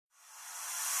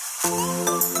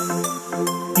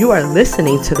You are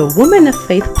listening to the Woman of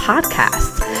Faith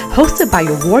podcast, hosted by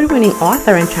award-winning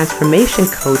author and transformation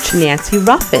coach Nancy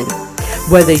Ruffin.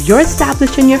 Whether you're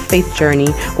established in your faith journey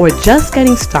or just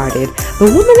getting started,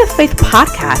 the Woman of Faith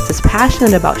podcast is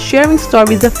passionate about sharing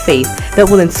stories of faith that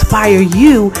will inspire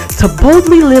you to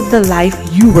boldly live the life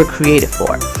you were created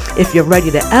for. If you're ready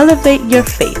to elevate your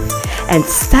faith and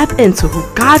step into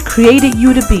who God created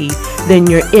you to be, then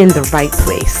you're in the right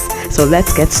place. So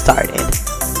let's get started.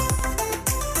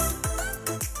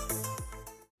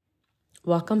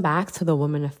 Welcome back to the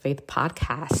Woman of Faith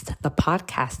podcast, the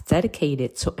podcast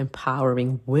dedicated to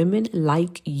empowering women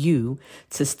like you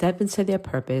to step into their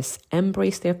purpose,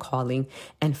 embrace their calling,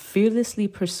 and fearlessly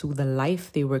pursue the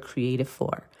life they were created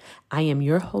for. I am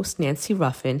your host, Nancy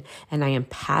Ruffin, and I am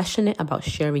passionate about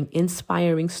sharing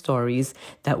inspiring stories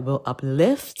that will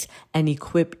uplift and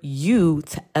equip you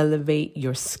to elevate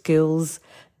your skills,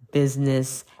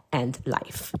 business, and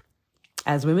life.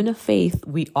 As women of faith,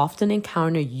 we often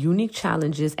encounter unique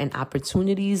challenges and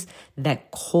opportunities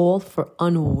that call for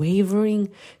unwavering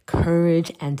courage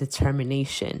and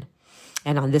determination.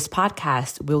 And on this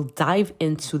podcast, we'll dive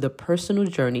into the personal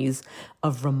journeys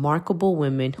of remarkable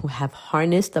women who have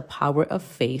harnessed the power of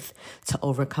faith to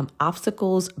overcome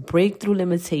obstacles, break through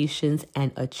limitations,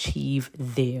 and achieve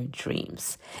their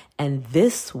dreams. And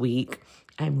this week,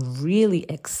 I'm really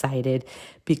excited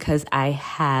because I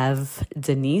have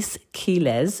Denise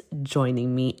Quiles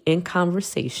joining me in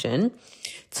conversation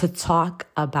to talk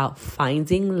about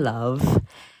finding love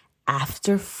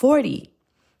after 40.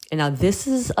 And now this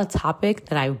is a topic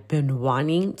that I've been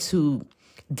wanting to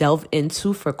delve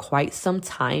into for quite some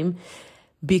time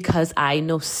because I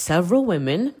know several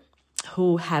women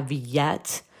who have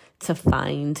yet to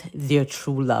find their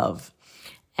true love.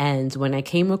 And when I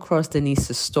came across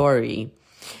Denise's story,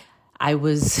 I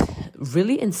was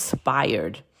really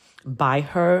inspired by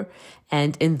her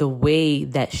and in the way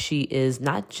that she is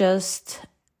not just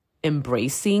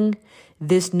embracing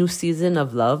this new season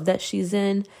of love that she's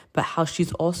in, but how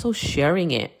she's also sharing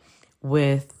it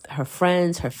with her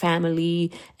friends, her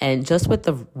family, and just with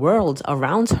the world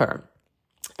around her.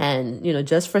 And,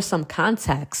 just for some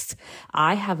context,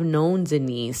 I have known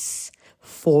Denise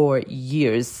for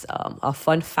years. A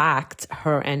fun fact,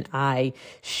 her and I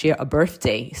share a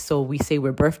birthday. So we say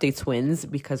we're birthday twins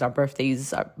because our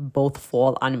birthdays both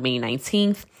fall on May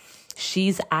 19th.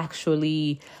 She's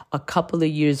actually a couple of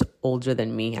years older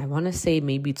than me. I want to say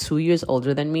maybe 2 years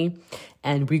older than me.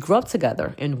 And we grew up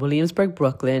together in Williamsburg,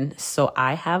 Brooklyn. So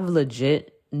I have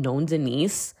legit known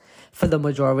Denise for the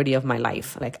majority of my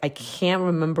life. Like, I can't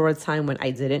remember a time when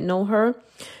I didn't know her.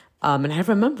 And I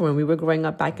remember when we were growing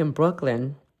up back in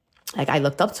Brooklyn, like, I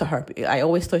looked up to her. I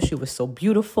always thought she was so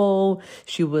beautiful.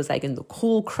 She was like in the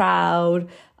cool crowd.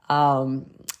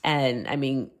 And I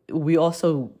mean, we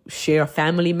also share a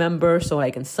family member. So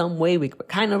like in some way we were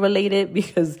kind of related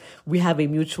because we have a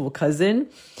mutual cousin.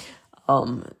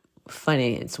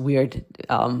 Funny, it's weird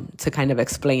to kind of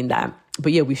explain that.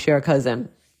 But yeah, we share a cousin.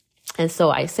 And so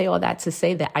I say all that to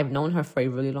say that I've known her for a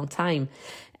really long time.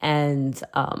 And,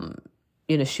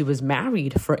 she was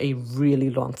married for a really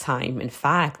long time. In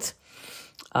fact,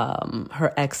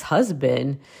 her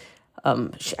ex-husband,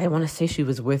 I want to say she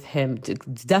was with him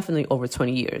definitely over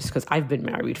 20 years because I've been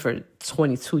married for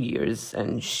 22 years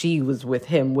and she was with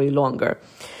him way longer.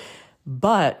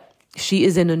 But she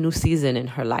is in a new season in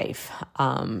her life.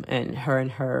 And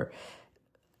her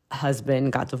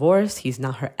husband got divorced. He's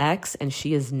now her ex, and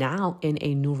she is now in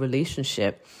a new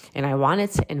relationship. And I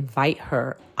wanted to invite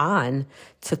her on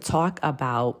to talk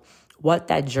about what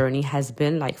that journey has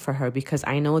been like for her, because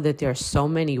I know that there are so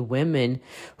many women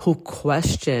who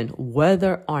question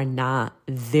whether or not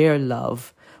their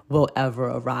love will ever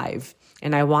arrive.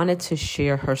 And I wanted to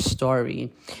share her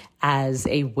story as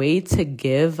a way to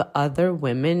give other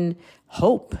women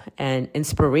hope and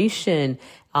inspiration,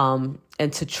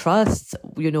 and to trust,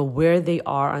 where they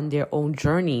are on their own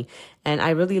journey. And I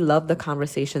really love the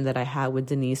conversation that I had with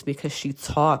Denise because she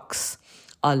talks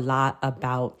a lot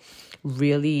about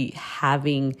really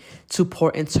having to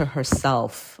pour into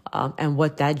herself, and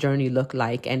what that journey looked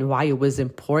like and why it was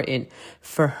important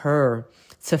for her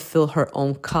to fill her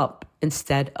own cup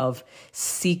instead of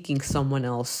seeking someone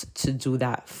else to do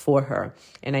that for her.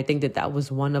 And I think that that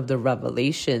was one of the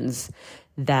revelations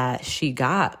that she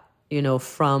got,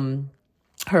 from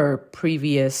her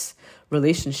previous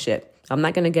relationship. I'm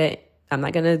not going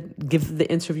to give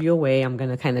the interview away. I'm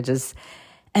going to kind of just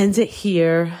end it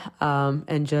here,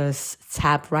 and just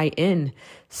tap right in.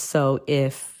 So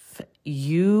if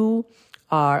you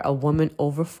are a woman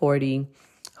over 40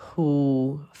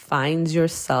 who finds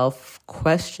yourself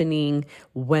questioning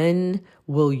when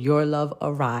will your love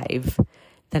arrive,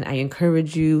 then I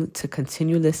encourage you to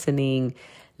continue listening,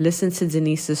 listen to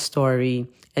Denise's story,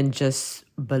 and just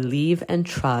believe and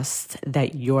trust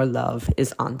that your love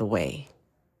is on the way.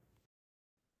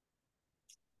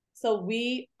 So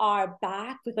we are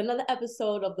back with another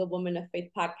episode of the Woman of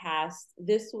Faith podcast.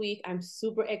 This week, I'm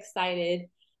super excited.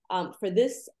 For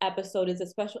this episode, it's a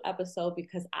special episode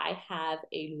because I have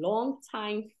a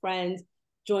longtime friend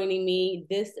joining me.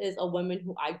 This is a woman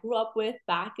who I grew up with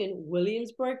back in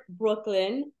Williamsburg,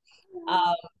 Brooklyn.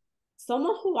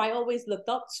 Someone who I always looked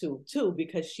up to, too,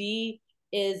 because she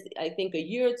is, I think, a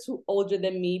year or two older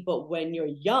than me. But when you're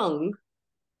young,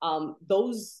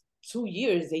 those 2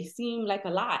 years, they seem like a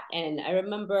lot. And I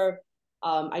remember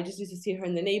I just used to see her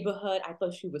in the neighborhood. I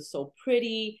thought she was so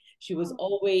pretty. She was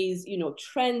always,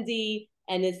 trendy.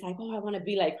 And it's like, oh, I want to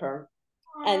be like her.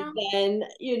 And then,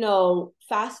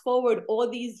 fast forward all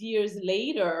these years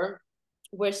later,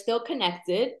 we're still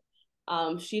connected.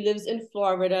 She lives in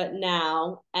Florida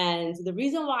now. And the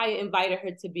reason why I invited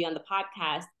her to be on the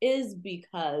podcast is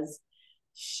because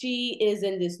she is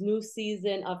in this new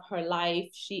season of her life.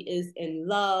 She is in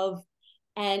love.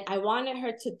 And I wanted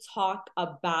her to talk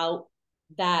about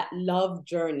that love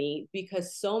journey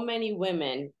because so many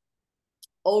women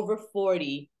over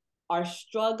 40 are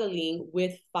struggling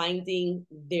with finding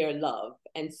their love.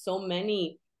 And so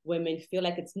many women feel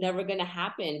like it's never going to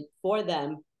happen for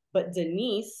them. But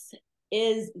Denise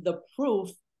is the proof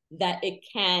that it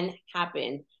can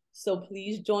happen. So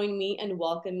please join me in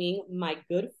welcoming my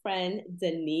good friend,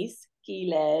 Denise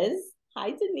Quiles.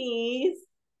 Hi, Denise.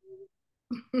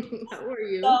 How are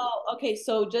you?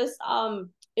 So just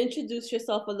introduce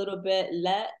yourself a little bit.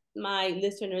 Let my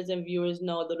listeners and viewers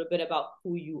know a little bit about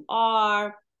who you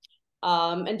are,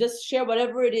 and just share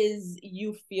whatever it is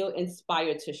you feel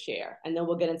inspired to share, and then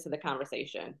we'll get into the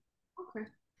conversation. Okay.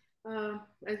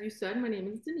 As you said, my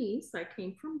name is Denise. I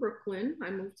came from Brooklyn. I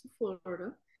moved to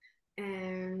Florida,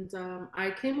 and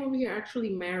I came over here actually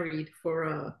married for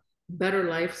a better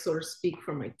life, so to speak,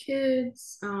 for my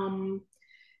kids.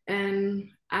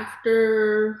 And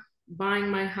after buying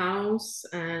my house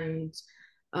and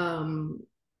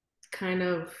kind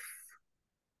of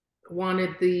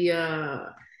wanted the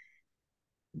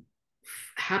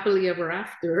happily ever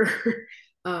after.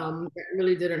 That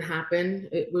really didn't happen.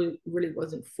 It really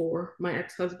wasn't for my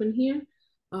ex-husband here.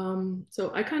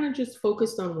 So I kind of just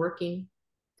focused on working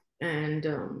and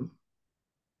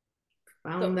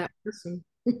found that person.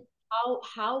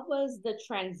 How was the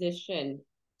transition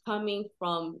coming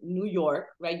from New York,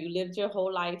 right? You lived your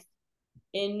whole life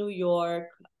in New York,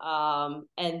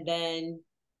 and then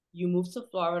you moved to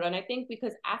Florida. And I think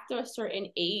because after a certain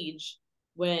age,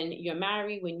 when you're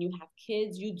married, when you have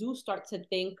kids, you do start to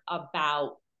think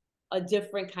about a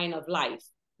different kind of life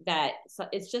that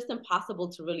it's just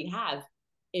impossible to really have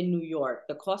in New York.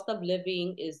 The cost of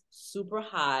living is super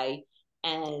high.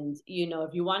 And,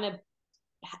 if you want to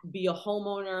be a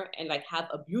homeowner and like have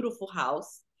a beautiful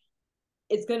house,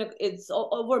 it's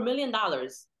over $1 million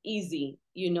easy,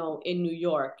 in New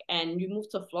York. And you move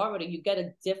to Florida, you get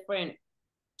a different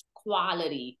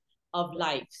quality of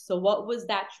life. So what was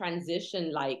that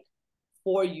transition like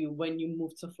for you when you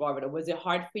moved to Florida? Was it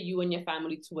hard for you and your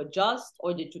family to adjust,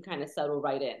 or did you kind of settle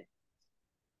right in?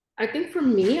 I think for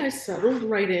me, I settled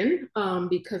right in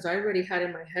because I already had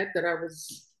in my head that I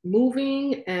was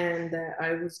moving and that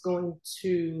I was going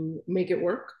to make it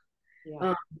work.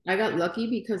 Yeah. I got lucky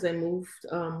because I moved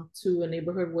to a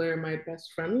neighborhood where my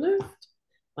best friend lived.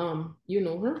 You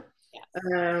know her.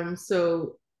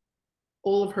 So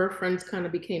all of her friends kind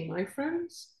of became my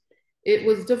friends. It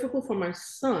was difficult for my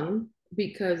son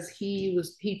because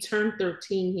he turned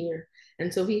 13 here,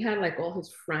 and so he had like all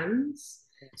his friends.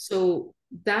 So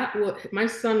that was my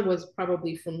son was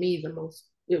probably for me the most.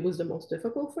 It was the most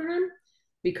difficult for him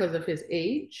because of his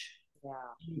age.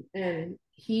 Yeah. And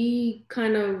he's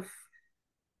kind of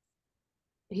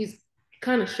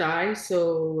shy,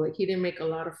 so like he didn't make a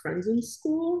lot of friends in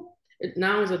school.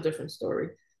 Now is a different story.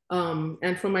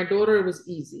 And for my daughter, it was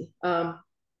easy.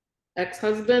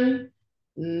 Ex-husband,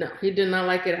 no, he did not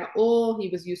like it at all. He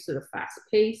was used to the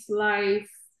fast-paced life.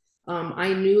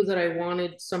 I knew that I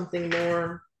wanted something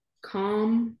more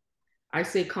calm. I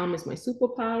say calm is my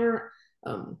superpower.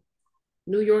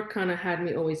 New York kind of had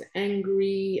me always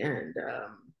angry, and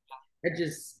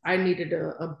I needed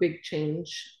a big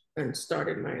change and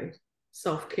started my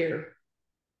self-care.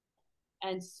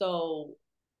 And so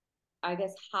I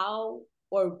guess how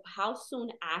soon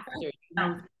after you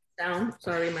moved, Down.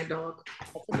 Sorry, my dog.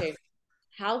 that's okay.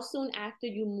 How soon after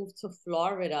you moved to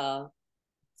Florida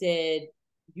did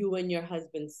you and your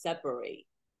husband separate?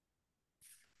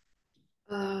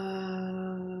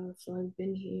 So I've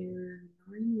been here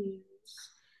 9 years.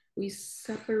 We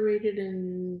separated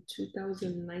in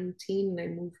 2019 and I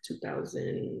moved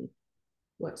 2000,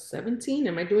 what, 17?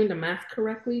 Am I doing the math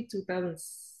correctly? 2000,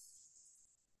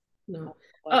 no.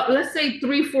 Let's say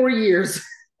 3, 4 years.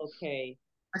 Okay.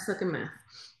 I suck in math.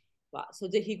 Wow. So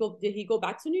did he go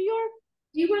back to New York?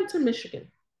 He went to Michigan.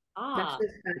 That's Ah,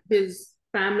 his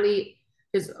family,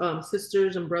 his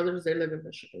sisters and brothers, they live in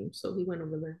Michigan. So he went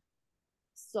over there.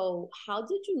 so how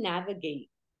did you navigate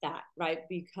that, right?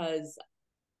 Because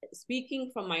speaking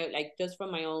from my like just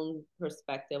from my own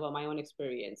perspective or my own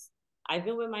experience, I've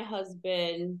been with my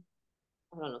husband,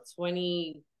 I don't know,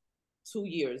 22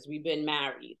 years. We've been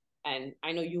married. And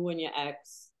I know you and your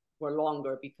ex were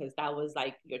longer because that was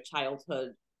like your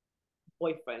childhood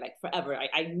boyfriend, like forever.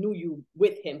 I knew you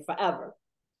with him forever.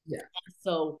 Yeah.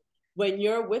 So when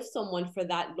you're with someone for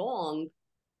that long,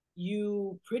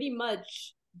 you pretty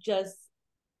much just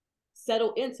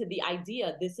settle into the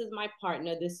idea, this is my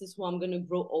partner, this is who I'm going to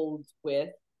grow old with.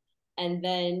 And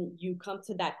then you come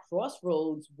to that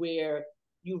crossroads where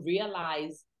you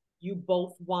realize you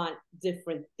both want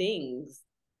different things.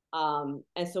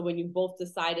 And so when you both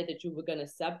decided that you were going to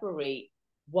separate,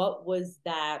 what was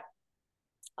that,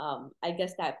 I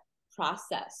guess, that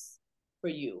process for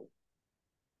you?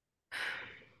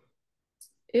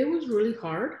 It was really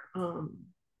hard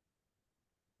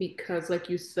because, like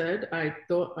you said, I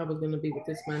thought I was going to be with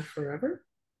this man forever.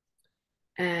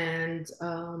 And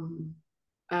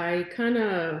I kind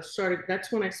of started,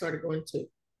 that's when I started going to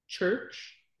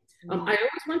church. I always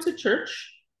went to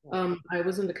church. I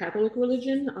was in the Catholic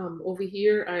religion. Over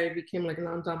here, I became like a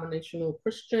non-denominational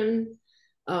Christian.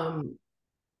 Um,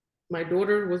 my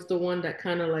daughter was the one that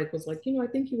kind of like was like, I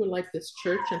think you would like this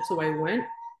church. And so I went.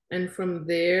 And from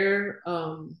there,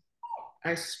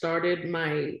 I started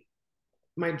my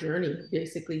journey.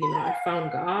 Basically, I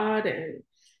found God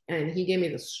and he gave me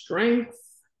the strength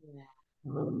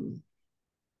um,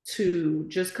 to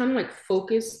just kind of like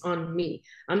focus on me.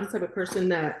 I'm the type of person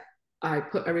that I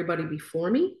put everybody before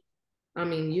me. I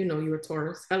mean, you're a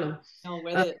Taurus. Hello. No,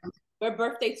 we're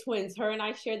birthday twins. Her and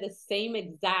I share the same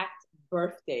exact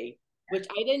birthday, which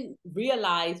I didn't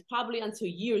realize probably until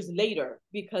years later,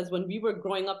 because when we were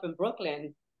growing up in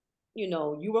Brooklyn,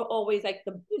 you were always like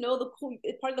the cool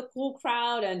part of the cool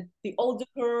crowd and the older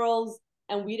girls,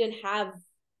 and we didn't have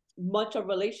much of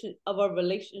a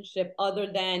relationship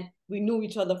other than we knew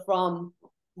each other from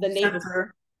the neighborhood.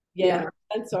 Center. Yeah,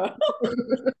 Yeah. center.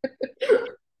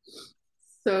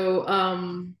 So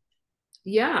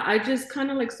yeah, I just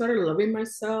kind of like started loving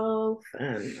myself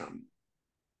and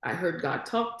I heard God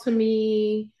talk to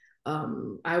me.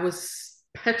 I was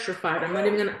petrified. I'm not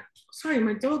even gonna. Sorry,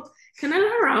 my dog. Can I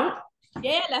let her out?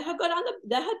 Yeah, let her go down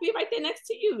let her be right there next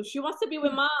to you. She wants to be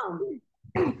with mom.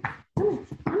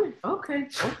 Okay,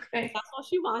 okay. That's all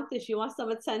she wanted. She wants some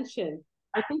attention.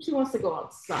 I think she wants to go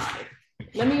outside.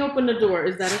 Let me open the door.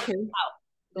 Is that okay? Out.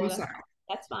 Go, I'm sorry.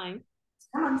 that's fine.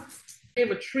 Come on. They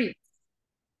have a treat.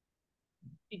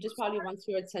 She just probably wants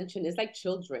your attention. It's like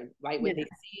children, right? When Yeah. they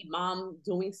see mom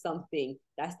doing something,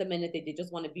 that's the minute they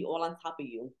just want to be all on top of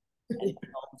you. And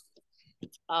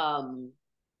um,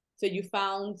 so you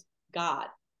found God.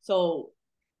 So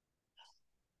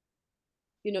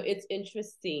it's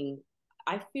interesting.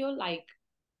 I feel like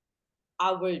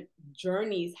our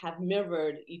journeys have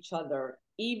mirrored each other,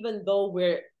 even though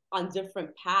we're on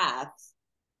different paths.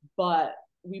 But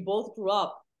we both grew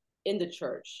up in the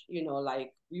church.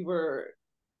 Like we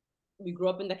grew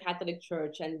up in the Catholic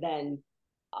Church, and then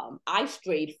I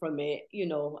strayed from it.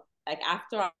 Like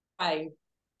after I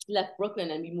left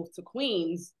Brooklyn and we moved to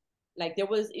Queens, like there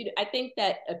was, I think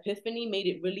that Epiphany made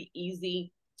it really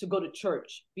easy to go to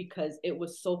church because it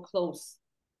was so close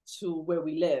to where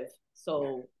we live.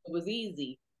 So it was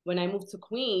easy. When I moved to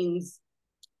Queens,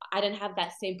 I didn't have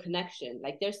that same connection.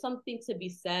 Like there's something to be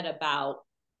said about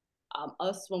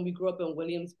us when we grew up in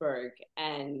Williamsburg.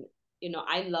 And,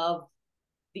 I love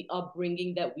the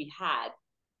upbringing that we had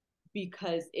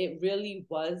because it really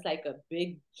was like a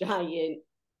big, giant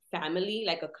family,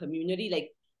 like a community. Like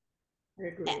I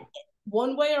agree.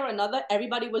 one way or another,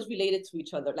 everybody was related to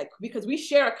each other. Like because we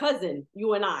share a cousin,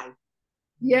 you and I.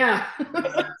 Yeah.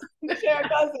 We share a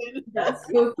cousin. That's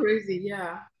so crazy.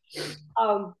 Yeah.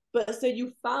 But so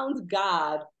you found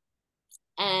God,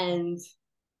 and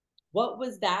what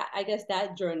was that? I guess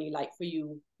that journey like for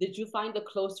you? Did you find the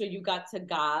closer you got to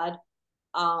God,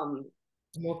 um,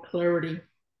 More clarity.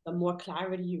 the more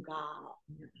clarity you got?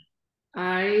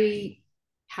 I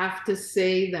have to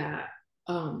say that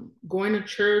going to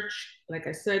church, like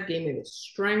I said, gave me the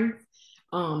strength.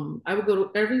 I would go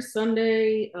to every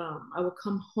Sunday. I would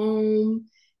come home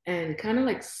and kind of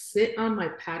like sit on my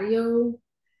patio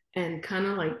and kind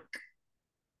of like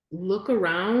look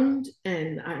around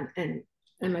and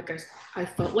like I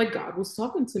felt like God was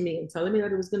talking to me and telling me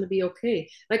that it was going to be okay.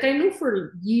 Like I knew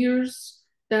for years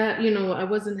that I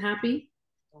wasn't happy,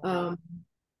 um,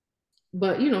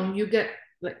 but you get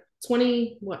like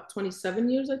 27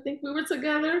 years I think we were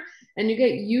together, and you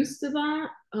get used to that.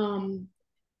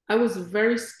 I was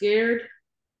very scared,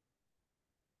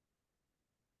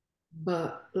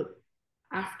 but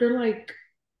after like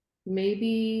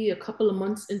maybe a couple of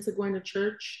months into going to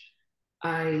church,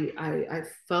 I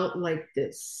felt like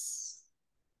this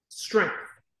strength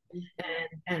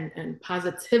and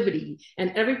positivity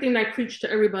and everything I preached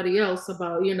to everybody else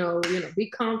about, be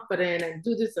confident and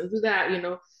do this and do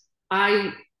that.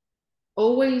 I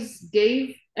always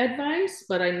gave advice,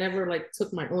 but I never like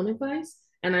took my own advice.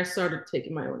 And I started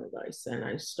taking my own advice, and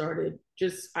I started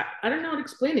just I don't know how to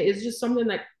explain it. It's just something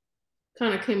that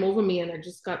kind of came over me, and I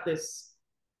just got this.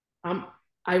 Um,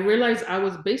 I realized I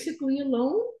was basically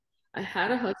alone. I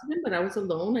had a husband, but I was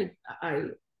alone. I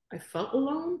I felt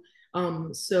alone.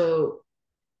 So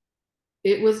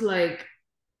it was like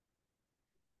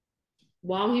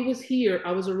while he was here,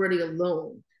 I was already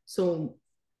alone. So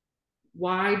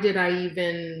why did I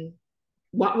even?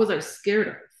 What was I scared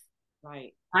of?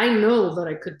 Right. I know that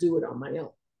I could do it on my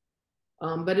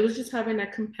own. But it was just having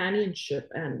that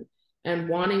companionship and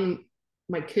wanting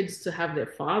my kids to have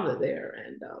their father there.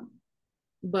 And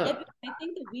Yeah, but because I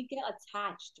think that we get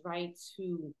attached, right,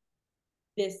 to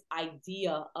this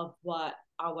idea of what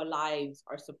our lives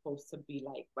are supposed to be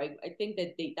like, right? I think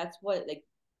that that's what, like,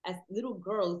 as little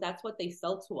girls, that's what they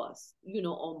sell to us,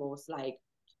 almost like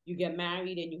you get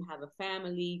married and you have a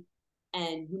family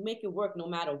and you make it work no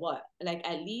matter what. Like,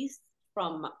 at least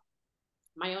from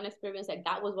my own experience, like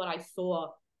that was what I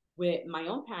saw with my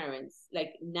own parents.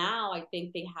 Like now I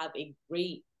think they have a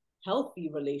great, healthy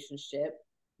relationship.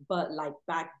 But like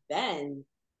back then,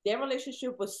 their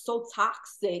relationship was so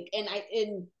toxic, and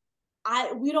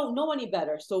we don't know any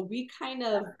better. So we kind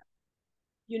of,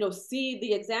 see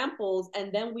the examples,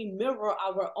 and then we mirror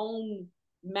our own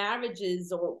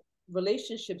marriages or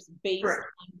relationships based correct.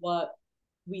 on what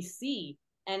we see.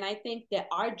 And I think that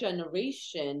our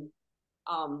generation,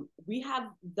 we have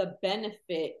the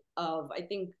benefit of, I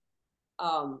think,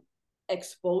 um,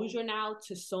 exposure now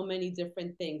to so many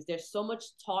different things. There's so much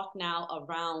talk now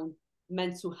around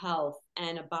mental health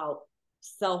and about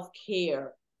self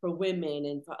care for women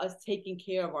and for us taking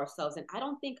care of ourselves. And I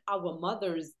don't think our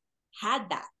mothers had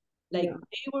that. Like Yeah,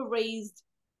 they were raised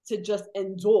to just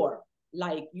endure.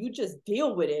 Like you just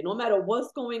deal with it. No matter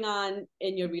what's going on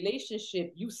in your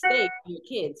relationship, you stay for your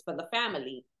kids, for the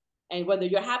family. And whether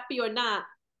you're happy or not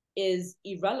is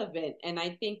irrelevant. And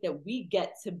I think that we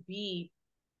get to be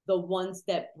the ones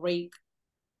that break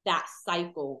that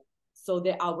cycle so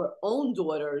that our own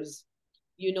daughters,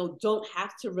 don't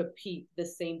have to repeat the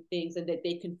same things, and that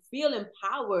they can feel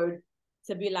empowered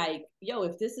to be like, yo,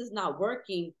 if this is not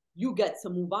working, you get to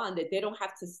move on, that they don't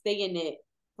have to stay in it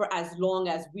for as long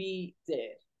as we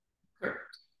did. correct.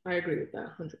 I agree with that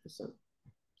 100%. So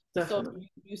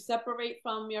Definitely. you separate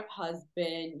from your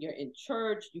husband, you're in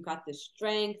church, you got the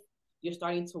strength, you're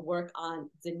starting to work on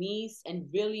Denise and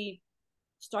really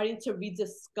starting to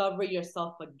rediscover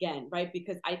yourself again, right?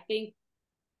 Because I think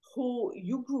who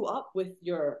you grew up with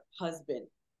your husband,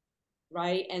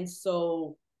 right? And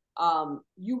so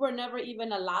you were never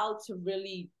even allowed to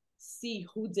really see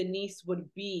who Denise would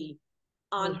be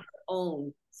on her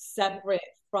own, separate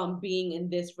from being in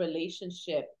this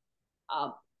relationship.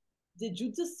 Um, did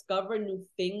you discover new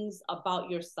things about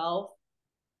yourself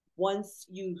once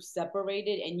you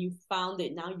separated and you found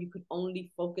that now you could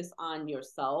only focus on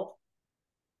yourself?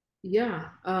 Yeah.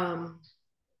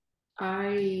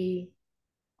 I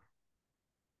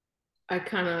I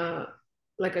kind of,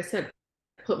 like I said,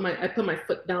 I put my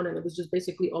foot down, and it was just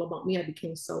basically all about me. I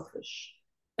became selfish,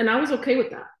 and I was okay with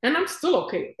that, and I'm still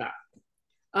okay with that.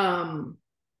 Um,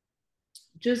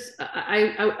 just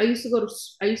I used to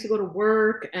go to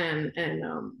work and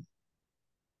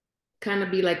kind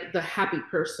of be like the happy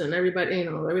person.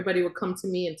 Everybody would come to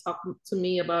me and talk to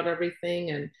me about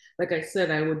everything, and like I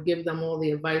said, I would give them all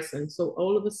the advice, and so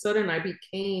all of a sudden I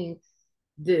became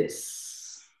this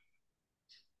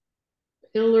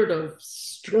pillar of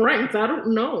strength. I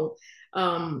don't know.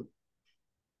 Um,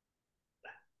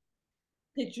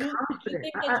 Did you confident.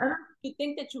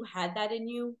 think that you had that in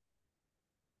you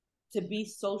to be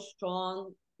so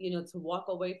strong, to walk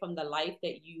away from the life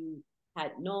that you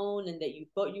had known and that you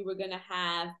thought you were going to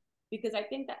have? Because I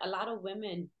think that a lot of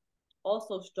women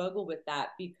also struggle with that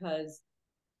because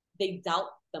they doubt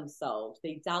themselves,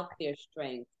 they doubt their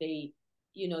strength, they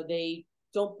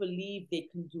don't believe they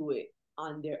can do it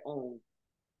on their own.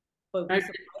 But we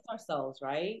surprise ourselves,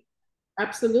 right?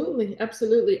 Absolutely,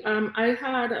 absolutely. I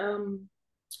had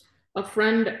a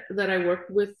friend that I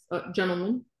worked with, a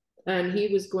gentleman, and he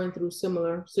was going through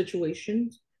similar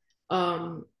situations.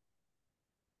 Um,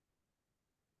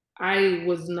 I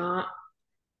was not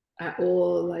at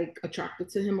all like attracted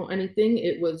to him or anything.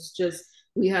 It was just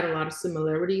we had a lot of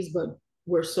similarities, but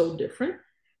we're so different.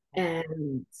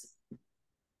 And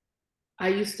I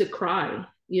used to cry,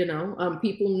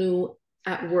 people knew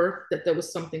at work that there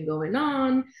was something going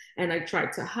on, and I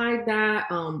tried to hide that.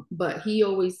 But he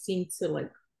always seemed to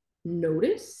like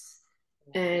notice,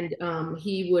 and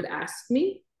he would ask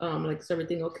me, like, is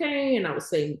everything okay? And I was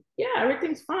saying, yeah,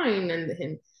 everything's fine.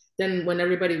 And then when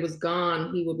everybody was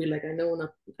gone, he would be like, I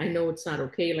know it's not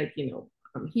okay. Like,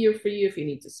 I'm here for you if you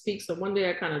need to speak. So one day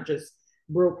I kind of just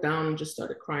broke down and just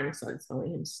started crying and started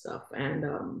telling him stuff.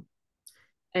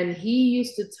 And he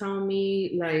used to tell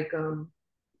me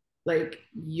like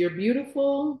you're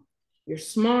beautiful, you're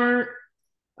smart,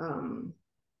 um,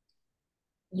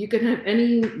 you can have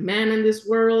any man in this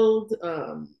world,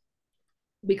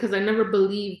 because I never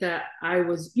believed that I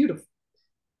was beautiful.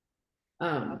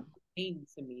 Pain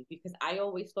to me because I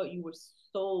always thought you were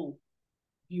so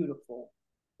beautiful.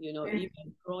 Even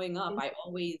growing up, I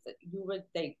always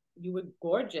you were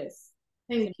gorgeous.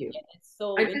 Thank you. It's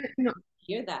so I interesting to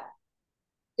hear that.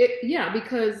 Yeah,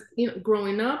 because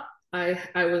growing up, I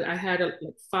had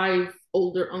like 5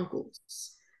 older uncles,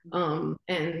 and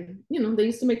they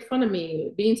used to make fun of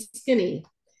me being skinny.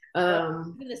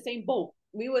 In the same boat.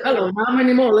 We were. Hello, not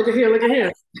many more. Look at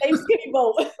here. Same skinny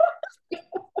boat.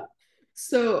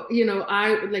 So,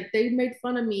 I like they made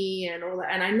fun of me and all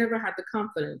that, and I never had the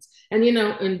confidence. And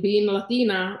in being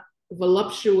Latina,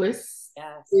 voluptuous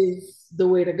is the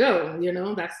way to go.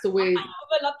 That's the way. I'm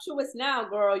voluptuous now,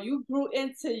 girl. You grew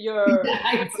into your.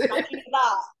 I'm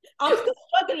still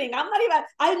struggling. I'm not even.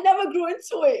 I never grew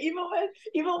into it, even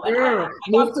when girl, I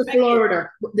move to Florida.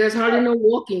 There's hardly no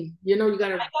walking. You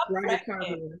gotta ride a car.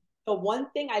 The one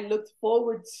thing I looked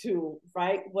forward to,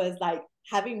 right, was like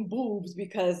having boobs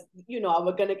because it's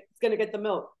gonna get the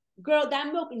milk. Girl,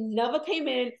 that milk never came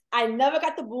in. I never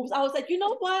got the boobs. I was like, you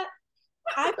know what?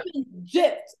 I've been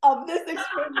gypped of this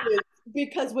experience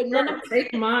because when none of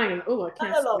take mine. Oh, I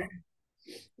can't.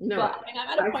 No, but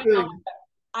I'm at a point now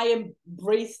I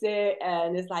embrace it,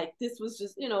 and it's like this was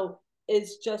just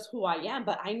it's just who I am.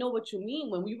 But I know what you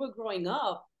mean. When we were growing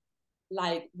up,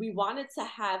 like we wanted to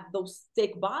have those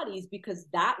thick bodies because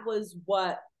that was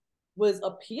what was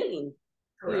appealing.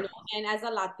 And as a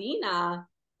Latina,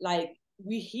 like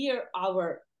we hear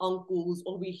our uncles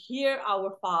or we hear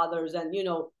our fathers and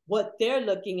what they're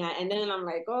looking at, and then I'm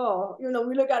like, oh,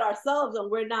 we look at ourselves and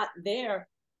we're not there.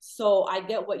 So I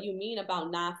get what you mean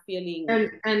about not feeling.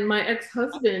 And my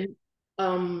ex-husband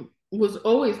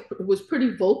was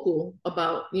pretty vocal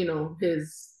about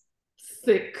his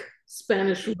thick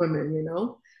Spanish women,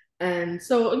 and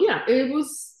so yeah, it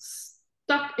was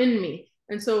stuck in me.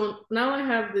 And so now I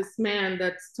have this man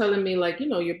that's telling me like,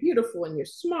 you're beautiful and you're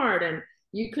smart and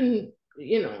you can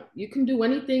do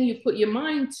anything you put your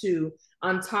mind to,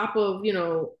 on top of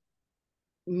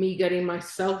me getting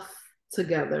myself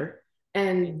together.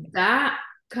 And that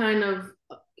kind of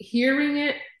hearing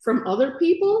it from other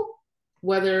people,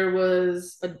 whether it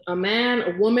was a man,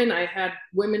 a woman, I had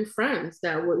women friends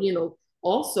that were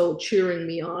also cheering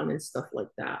me on and stuff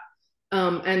like that.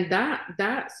 And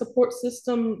that support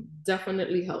system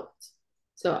definitely helped.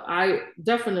 So I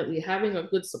definitely having a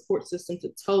good support system to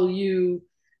tell you,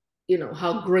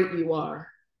 how great you are.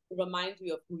 Remind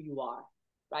you of who you are,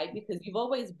 right? Because you've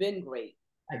always been great.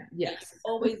 Yes, you've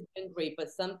always been great, but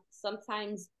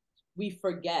sometimes we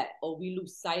forget or we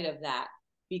lose sight of that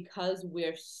because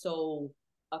we're so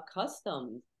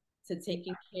accustomed to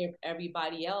taking care of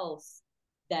everybody else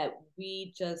that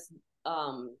we just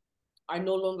are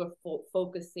no longer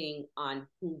focusing on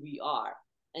who we are.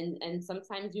 And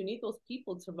sometimes you need those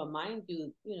people to remind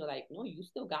you, like, no, you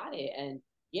still got it, and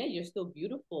yeah, you're still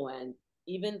beautiful. And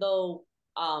even though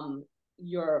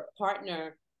your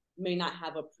partner may not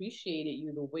have appreciated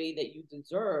you the way that you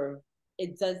deserve,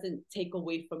 it doesn't take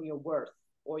away from your worth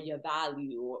or your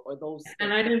value or those things.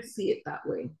 And I didn't see it that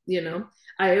way.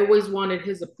 I always wanted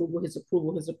his approval, his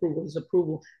approval, his approval, his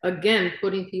approval. Again,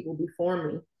 putting people before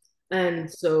me.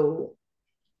 And so,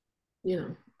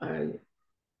 here I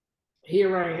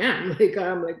am. Like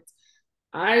I'm like,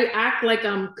 I act like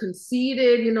I'm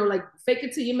conceited, like fake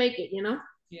it till you make it,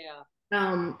 Yeah.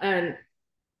 And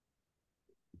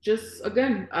just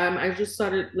again, I just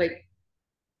started like,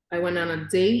 I went on a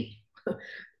date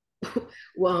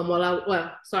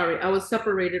sorry, I was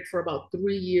separated for about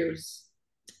 3 years,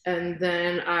 and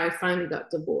then I finally got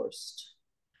divorced.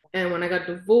 And when I got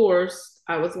divorced,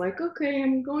 I was like, okay,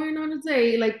 I'm going on a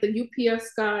date. Like the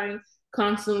UPS guy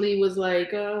constantly was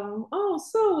like, you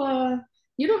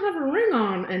don't have a ring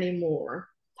on anymore.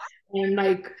 And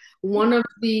like one of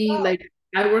the like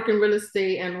I work in real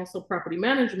estate and also property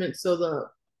management. So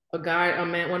a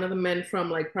man, one of the men from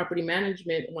like property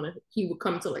management, when he would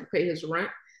come to like pay his rent,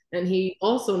 and he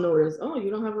also noticed, oh,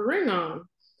 you don't have a ring on.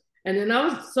 And then I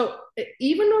was so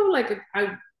even though like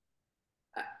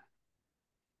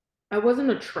I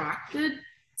wasn't attracted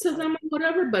to them or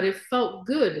whatever, but it felt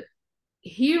good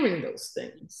hearing those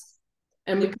things.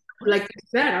 And because, like you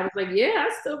said, I was like, yeah, I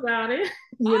still got it,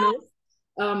 you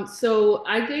know. So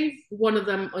I gave one of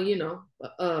them,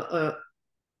 a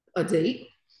date,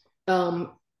 and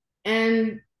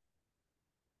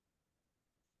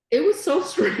it was so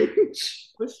strange. It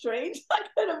was strange. I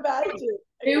can imagine.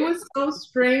 It was so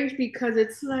strange because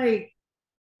it's like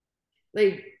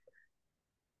the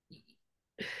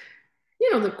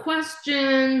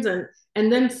questions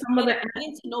and then some of the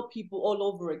getting to know people all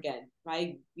over again,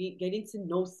 right? Getting to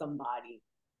know somebody.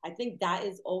 I think that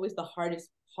is always the hardest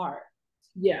part.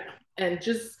 Yeah, and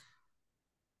just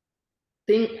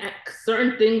think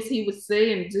certain things he would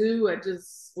say and do. I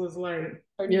just was like,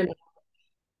 I don't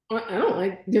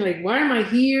like, why am I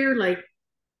here? Like,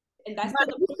 and that's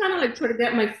kind of like try to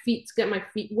get my feet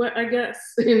wet, I guess,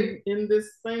 in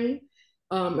this thing,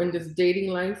 in this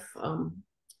dating life.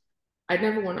 I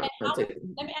never went out for a date.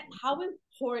 I mean, how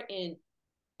important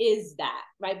is that,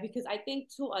 right? Because I think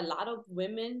too, a lot of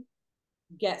women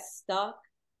get stuck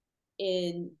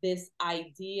in this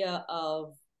idea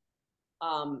of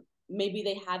maybe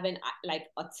they haven't like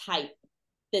a type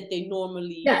that they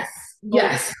normally yes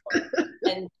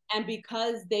and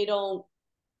because they don't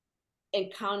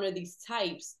encounter these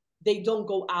types, they don't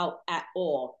go out at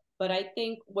all. But I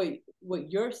think what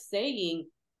you're saying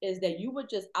is that you were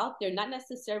just out there not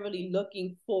necessarily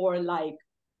looking for like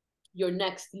your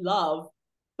next love,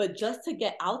 but just to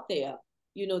get out there,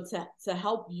 to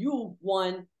help you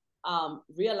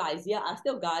realize, yeah, I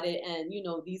still got it, and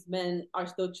these men are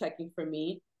still checking for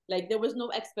me. Like there was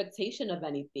no expectation of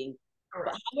anything.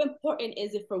 But how important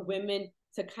is it for women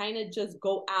to kind of just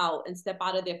go out and step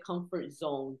out of their comfort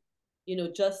zone,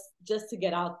 just to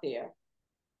get out there?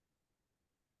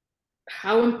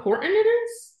 How important it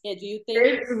is? Yeah, do you think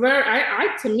it's very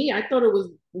to me, I thought it was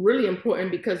really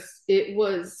important because it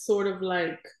was sort of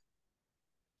like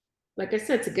I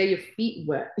said, to get your feet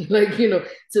wet, like,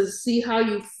 to see how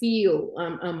you feel.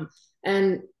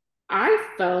 And I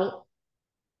felt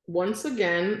once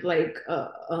again like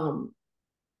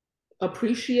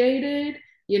appreciated,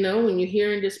 when you're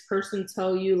hearing this person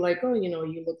tell you like, oh,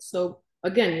 you look so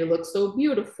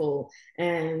beautiful.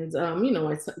 And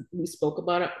we spoke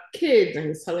about our kids, and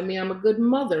he's telling me I'm a good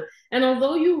mother. And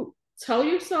although you tell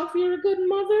yourself you're a good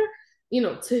mother,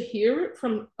 to hear it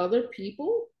from other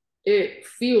people, it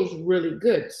feels really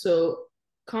good. So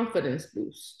confidence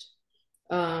boost.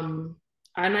 And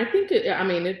I think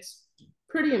it's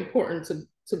pretty important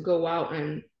to go out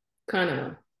and kind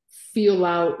of feel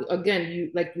out again.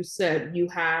 You, like you said, you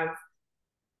have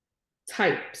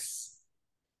types,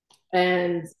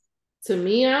 and to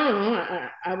me, I don't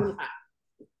know.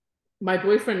 My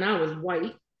boyfriend now is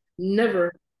white.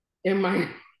 Never in my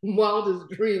wildest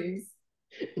dreams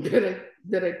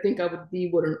that I think I would be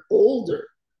with an older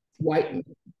white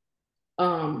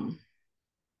man.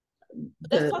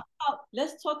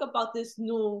 Let's talk about this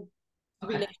new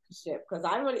relationship, because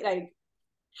I really like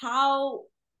how,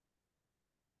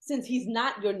 since he's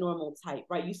not your normal type,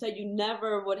 right? You said you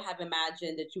never would have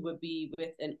imagined that you would be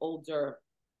with an older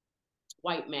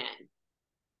white man.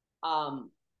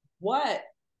 What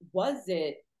was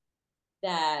it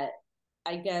that,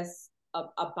 I guess,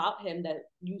 about him that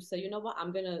you say, you know what,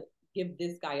 I'm gonna give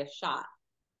this guy a shot?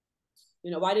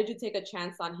 Why did you take a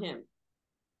chance on him?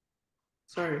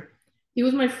 Sorry, he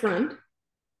was my friend.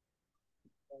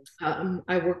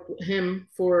 I worked with him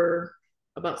for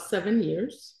about 7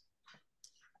 years,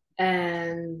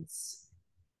 and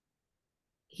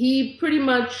he pretty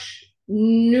much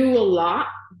knew a lot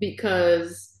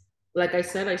because, like I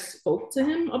said, I spoke to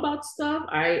him about stuff.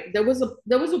 There was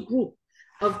a group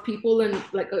of people, and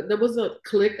there was a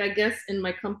clique, I guess, in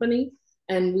my company,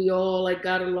 and we all like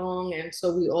got along, and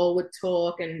so we all would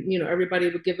talk, and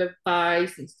everybody would give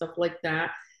advice and stuff like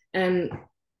that. And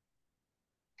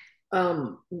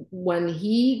when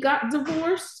he got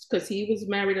divorced, because he was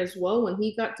married as well, when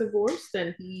he got divorced,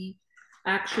 and he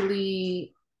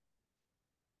actually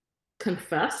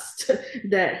confessed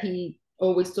that he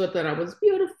always thought that I was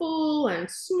beautiful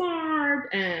and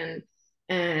smart and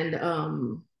and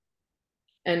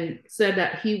said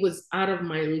that he was out of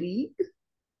my league.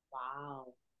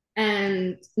 Wow.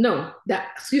 And no, that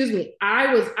excuse me,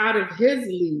 I was out of his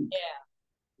league.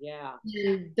 Yeah.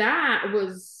 And that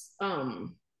was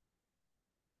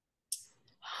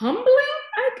humbling,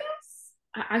 I guess.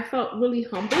 I felt really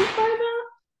humbled by that.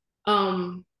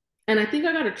 And I think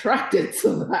I got attracted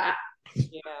to that.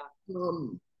 Yeah.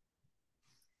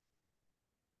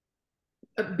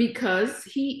 Because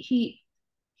he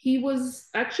was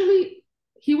actually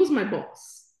he was my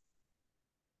boss.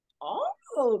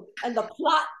 Oh, and the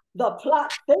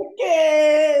plot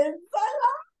thickens.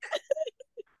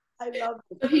 I love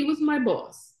it. So he was my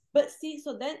boss. But see,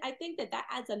 so then I think that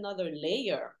adds another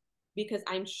layer, because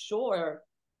I'm sure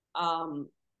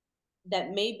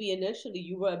that maybe initially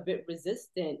you were a bit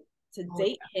resistant to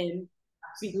date him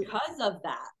because of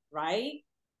that, right?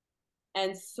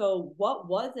 And so what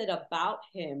was it about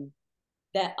him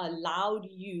that allowed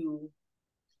you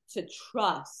to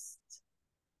trust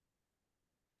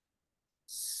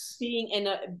being in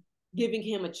a giving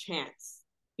him a chance?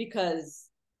 Because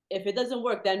if it doesn't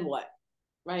work, then what?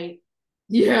 Right?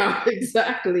 Yeah,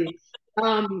 exactly.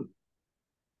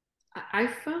 I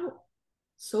felt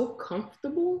so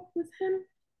comfortable with him.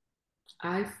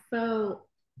 I felt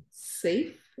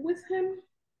safe with him.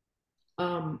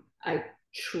 I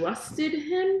trusted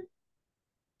him,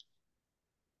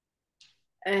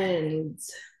 and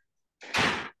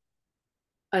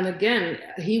again,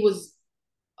 he was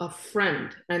a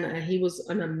friend, and he was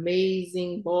an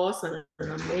amazing boss and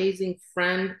an amazing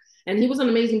friend, and he was an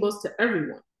amazing boss to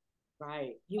everyone.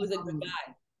 Right. He was a good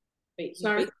guy.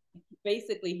 Sorry,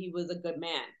 Basically, he was a good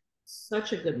man.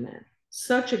 such a good man,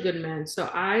 such a good man. So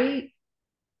I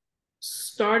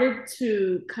started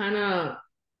to kind of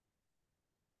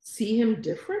see him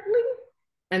differently,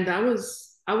 and I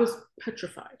was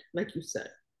petrified, like you said,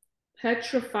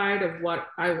 petrified of what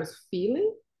I was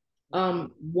feeling.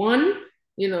 One,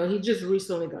 you know, he just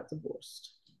recently got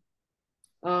divorced.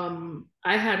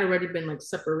 I had already been like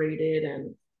separated,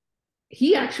 and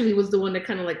he actually was the one that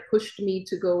kind of like pushed me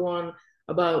to go on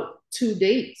about 2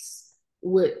 dates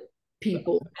with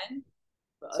people.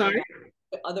 Sorry,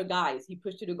 other guys. He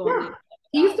pushed you to go yeah. on dates.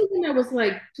 He's the one that was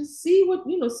like, just see what,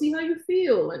 you know, see how you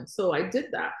feel. And so I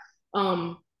did that.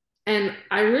 And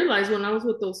I realized when I was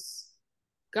with those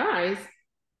guys,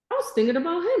 I was thinking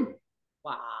about him.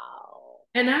 Wow.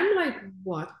 And I'm like,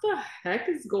 what the heck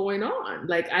is going on?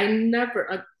 Like, I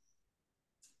never,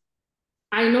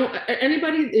 I know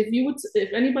anybody,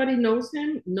 if anybody knows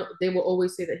him, no, they will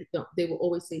always say that, no, they will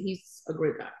always say he's a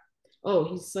great guy. Oh,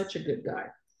 he's such a good guy.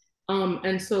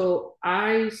 And so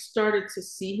I started to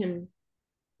see him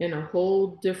in a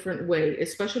whole different way,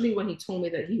 especially when he told me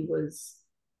that he was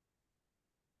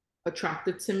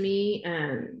attracted to me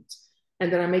and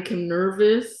that I make him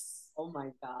nervous. Oh my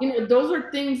God. You know, those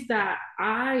are things that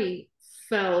I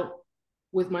felt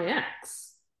with my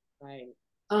ex. Right.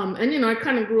 And you know, I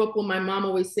kind of grew up with my mom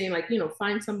always saying, like, you know,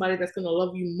 find somebody that's gonna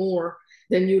love you more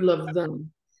than you love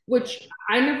them, which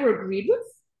I never agreed with.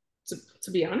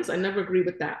 To be honest, I never agreed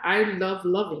with that. I love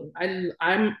loving.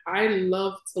 I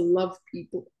love to love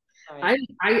people. Right.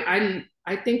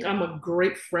 I think I'm a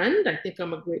great friend. I think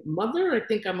I'm a great mother. I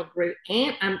think I'm a great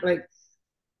aunt. I'm like,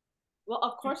 well,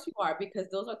 of course you are, because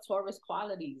those are Taurus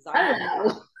qualities. I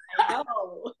know. I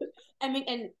know. I mean,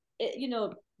 and you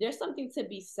know, there's something to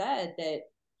be said that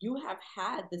you have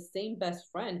had the same best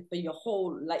friend for your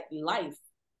whole life.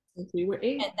 Since we were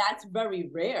 8. And that's very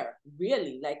rare,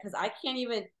 really. Like, because I can't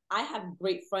even, I have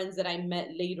great friends that I met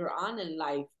later on in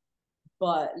life,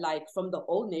 but like from the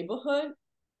old neighborhood,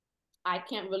 I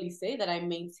can't really say that I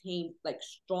maintained like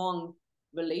strong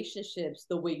relationships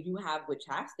the way you have with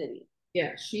Chastity.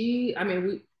 Yeah, I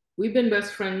mean, we've been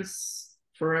best friends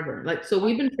forever. Like, so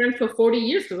we've been friends for 40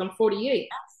 years because I'm 48. Yes,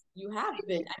 you have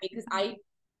been. I mean, because I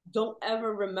don't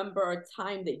ever remember a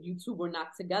time that you two were not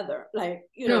together. Like,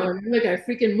 you know. No, like I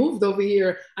freaking moved over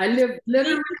here. I live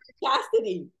literally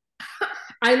Chastity.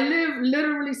 I live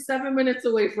literally 7 minutes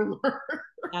away from her.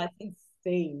 That's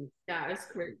insane. Yeah, it's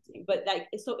crazy. But like,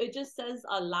 so it just says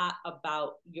a lot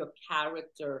about your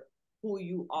character, who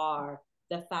you are,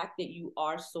 the fact that you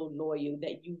are so loyal,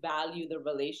 that you value the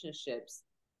relationships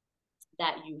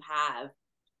that you have.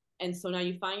 And so now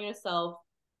you find yourself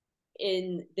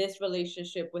in this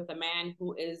relationship with a man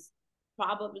who is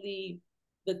probably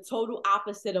the total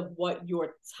opposite of what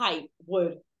your type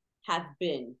would have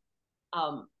been.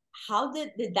 How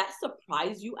did that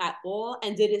surprise you at all?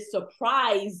 And did it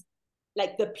surprise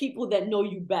like the people that know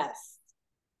you best?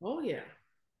 Oh yeah,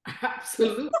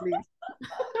 absolutely.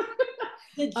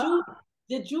 Did you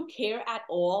did you care at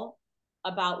all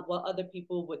about what other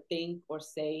people would think or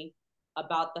say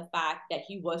about the fact that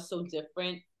he was so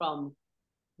different from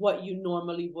what you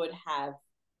normally would have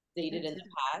dated in the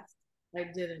past? I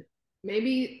didn't.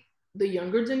 Maybe the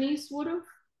younger Denise would have.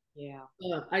 Yeah.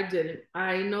 I didn't.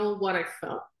 I know what I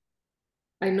felt.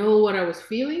 I know what I was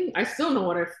feeling. I still know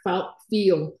what I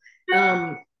feel.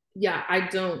 Yeah, I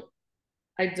don't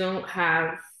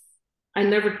have, I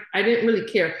didn't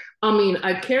really care. I mean,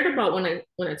 I cared about when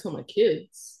I told my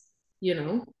kids, you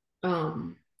know,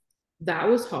 um, that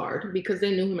was hard because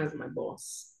they knew him as my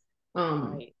boss.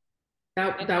 Right.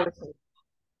 That was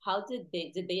how did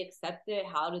they accept it?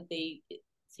 How did they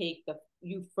take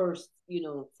you first,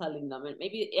 telling them? And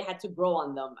maybe it had to grow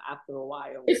on them after a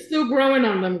while. It's still growing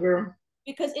on them, girl.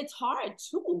 Because it's hard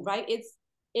too, right?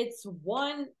 It's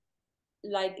one,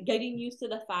 like getting used to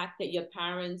the fact that your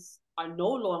parents are no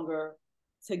longer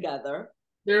together.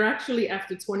 They're actually,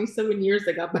 after 27 years,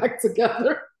 they got back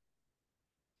together.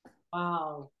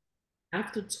 Wow.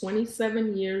 After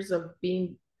 27 years of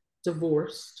being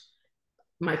divorced,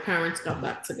 my parents got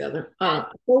back together.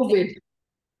 COVID,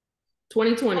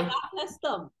 2020. God bless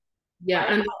them. Yeah,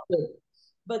 right? and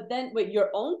but then with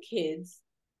your own kids,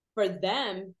 for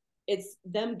them, it's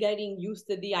them getting used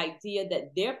to the idea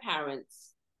that their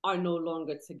parents are no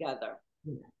longer together.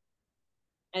 Yeah.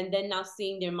 And then now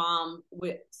seeing their mom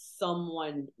with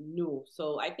someone new.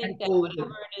 So I think that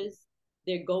whatever it is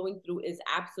they're going through is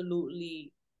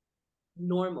absolutely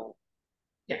normal.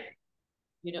 Yeah.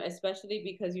 Especially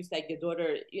because you said your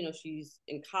daughter, she's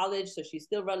in college, so she's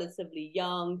still relatively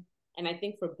young. And I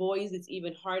think for boys, it's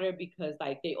even harder because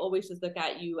like they always just look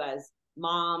at you as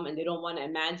mom and they don't want to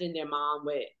imagine their mom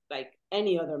with like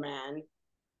any other man.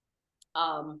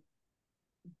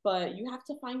 But you have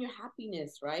to find your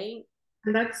happiness, right?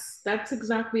 And that's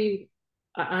exactly,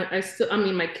 I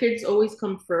mean, my kids always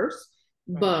come first,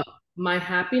 right. But my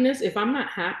happiness, if I'm not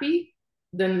happy,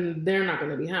 then they're not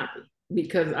going to be happy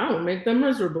because I will make them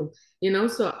miserable,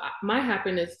 So my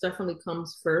happiness definitely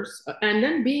comes first. And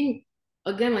then being,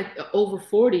 again, like over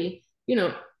 40,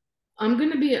 I'm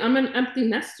an empty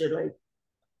nester. Like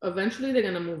eventually they're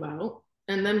going to move out.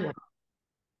 And then what?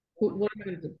 What am I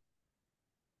going to do?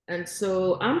 And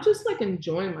so I'm just like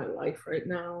enjoying my life right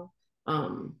now.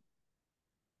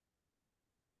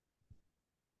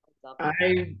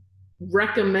 I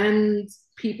recommend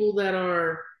people that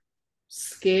are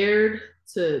scared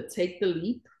to take the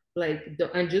leap, like,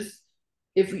 and just,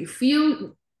 if you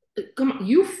feel, come on,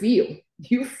 you feel,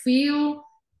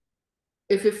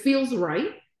 if it feels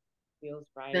right,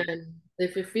 then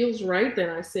if it feels right, then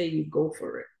I say you go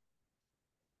for it.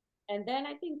 And then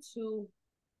I think too,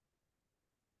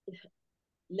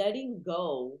 letting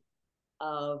go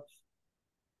of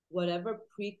whatever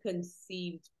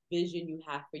preconceived vision you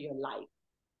have for your life,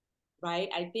 right?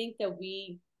 I think that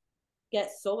we get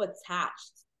so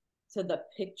attached to the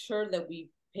picture that we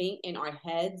paint in our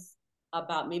heads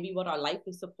about maybe what our life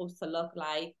is supposed to look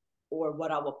like or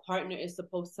what our partner is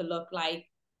supposed to look like,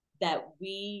 that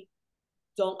we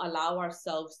don't allow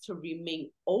ourselves to remain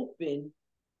open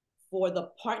for the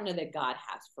partner that God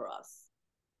has for us,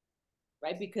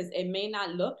 right? Because it may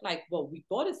not look like what we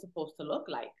thought it's supposed to look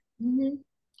like. Mm-hmm.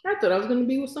 I thought I was going to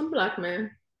be with some black man.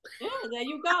 Yeah, there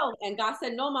you go. And God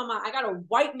said, no, mama, I got a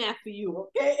white man for you,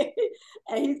 okay?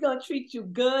 And he's going to treat you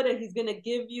good and he's going to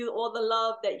give you all the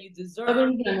love that you deserve.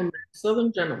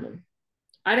 Southern gentleman.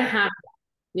 I didn't have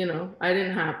that, I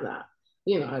didn't have that.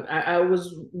 I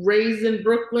was raised in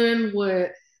Brooklyn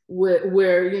where,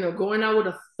 going out with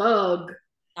a thug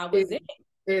that was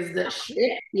is the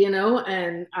shit,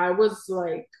 and I was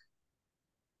like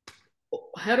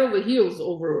head over heels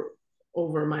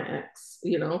over my ex,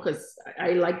 because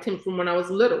I liked him from when I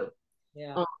was little.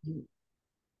 Yeah.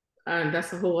 And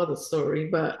that's a whole other story,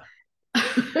 but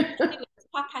this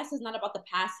podcast is not about the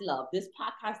past love. This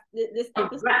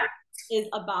episode is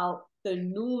about the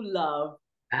new love.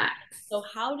 So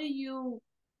how do you,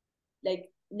 like,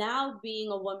 now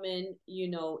being a woman,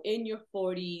 in your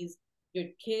 40s, your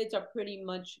kids are pretty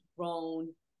much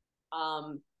grown,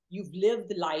 you've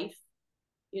lived life,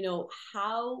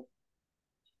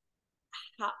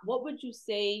 what would you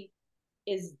say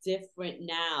is different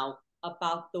now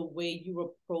about the way you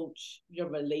approach your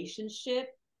relationship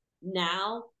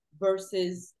now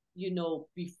versus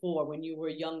before, when you were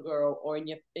younger or in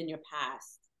your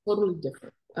past? Totally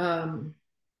different.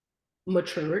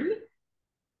 Maturity,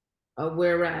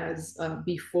 whereas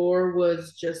before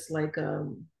was just like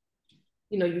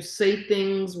you say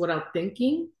things without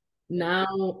thinking.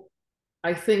 Now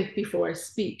I think before I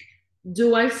speak.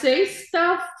 Do I say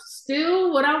stuff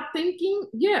still without thinking?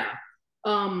 Yeah.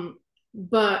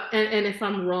 But and if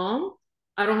I'm wrong,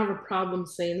 I don't have a problem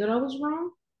saying that I was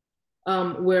wrong.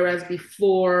 Whereas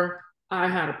before I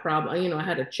had a problem, I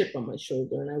had a chip on my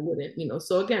shoulder and I wouldn't.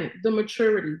 So again, the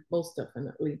maturity most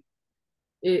definitely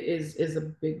is a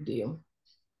big deal.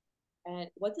 And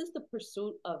what does the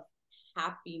pursuit of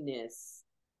happiness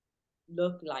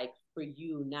look like for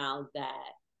you now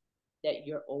that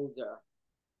you're older?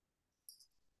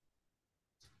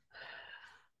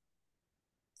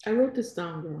 I wrote this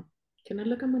down, girl. Can I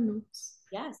look at my notes?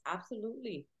 Yes,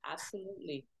 absolutely.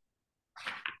 Absolutely.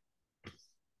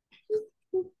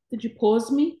 Did you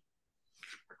pause me?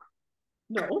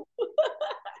 No.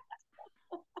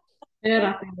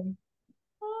 Era.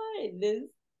 Hi, this.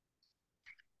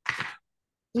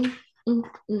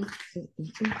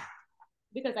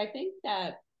 Because I think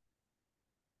that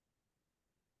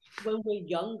when we're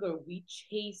younger, we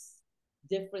chase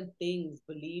different things,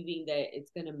 believing that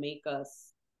it's going to make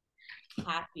us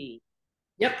happy.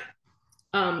 Yep.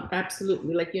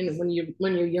 Absolutely. Like, when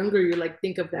you're younger, you like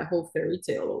think of that whole fairy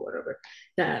tale or whatever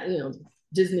that,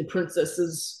 Disney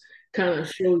princesses kind of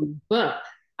show you. But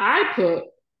I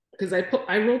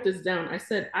wrote this down. I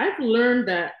said, I've learned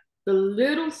that the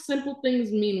little simple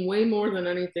things mean way more than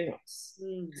anything else,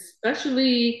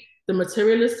 especially the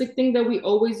materialistic thing that we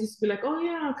always used to be like, oh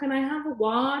yeah, can I have a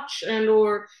watch?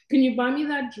 Or can you buy me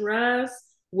that dress?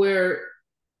 Where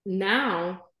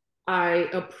now I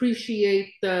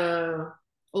appreciate the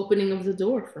opening of the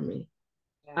door for me.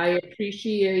 Yeah. I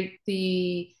appreciate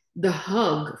the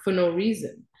hug for no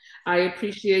reason. I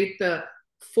appreciate the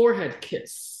forehead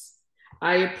kiss.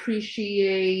 I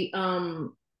appreciate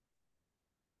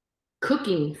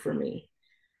cooking for me.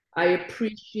 I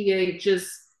appreciate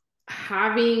just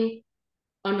having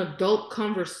an adult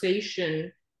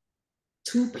conversation,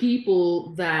 two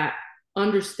people that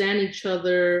understand each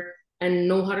other and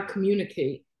know how to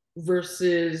communicate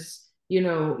versus,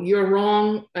 you're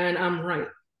wrong and I'm right.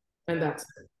 And that's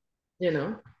it.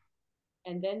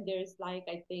 And then there's like,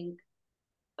 I think,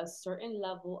 a certain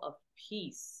level of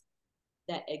peace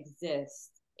that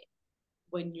exists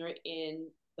when you're in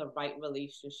the right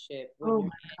relationship, when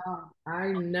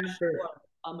you're in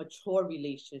a mature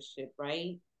relationship,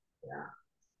 right? Yeah.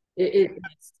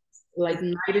 It's like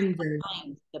night and day.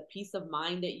 The peace of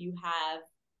mind that you have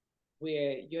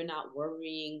where you're not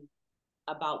worrying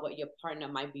about what your partner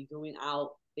might be doing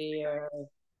out there.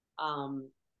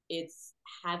 It's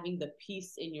having the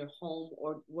peace in your home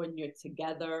or when you're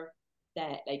together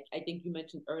that, like, I think you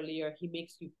mentioned earlier, he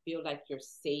makes you feel like you're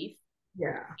safe.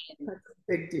 Yeah, that's a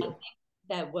big deal. I think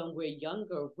that when we're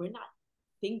younger, we're not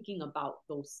thinking about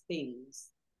those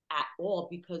things at all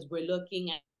because we're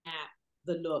looking at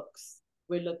the looks.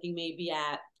 We're looking maybe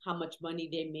at how much money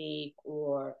they make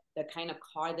or the kind of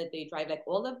car that they drive, like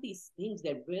all of these things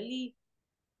that really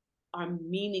are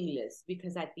meaningless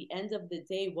because at the end of the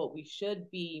day, what we should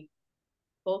be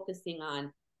focusing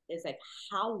on is like,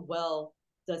 how well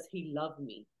does he love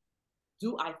me?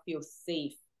 Do I feel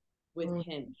safe with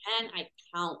him? Can I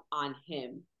count on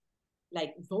him?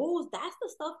 Like that's the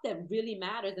stuff that really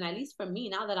matters. And at least for me,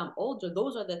 now that I'm older,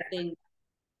 those are the things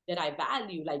that I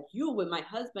value. Like you with my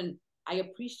husband, I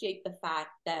appreciate the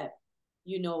fact that,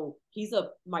 he's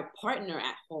my partner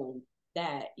at home,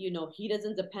 that, he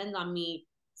doesn't depend on me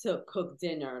to cook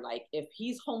dinner. Like if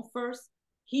he's home first,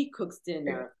 he cooks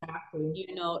dinner. Exactly.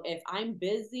 If I'm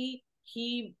busy,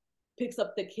 he picks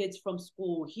up the kids from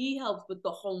school. He helps with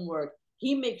the homework.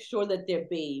 He makes sure that they're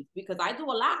bathed because I do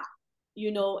a lot,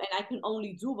 and I can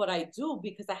only do what I do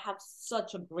because I have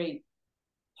such a great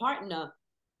partner.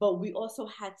 But we also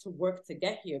had to work to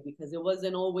get here because it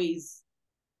wasn't always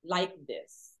like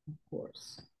this. Of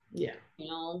course. Yeah.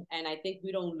 And I think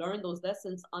we don't learn those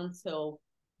lessons until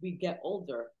we get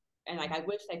older. And like I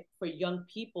wish like for young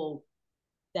people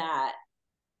that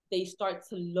they start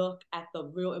to look at the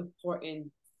real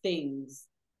important things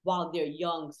while they're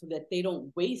young so that they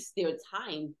don't waste their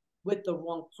time with the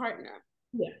wrong partner.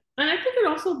 Yeah. And I think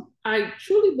I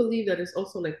truly believe that it's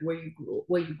also like where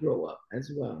you grow up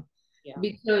as well. Yeah.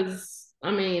 Because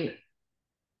I mean,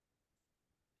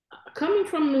 coming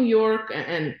from New York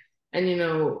and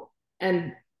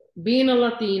and being a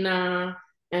Latina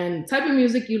and type of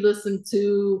music you listen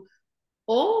to,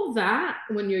 all that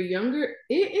when you're younger,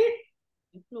 it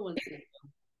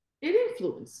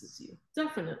influences you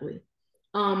definitely.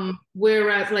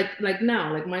 Whereas like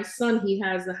now, like my son, he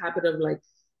has a habit of like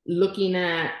looking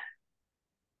at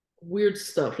weird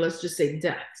stuff. Let's just say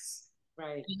deaths.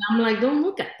 Right. And I'm like, don't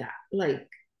look at that. Like,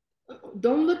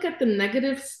 don't look at the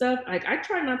negative stuff. Like, I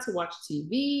try not to watch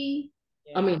TV.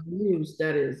 Yeah. I mean, news,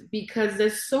 that is, because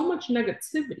there's so much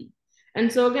negativity.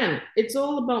 And so again, it's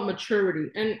all about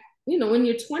maturity. And in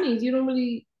your 20s, you don't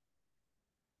really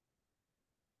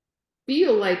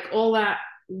feel like all that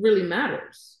really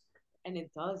matters. And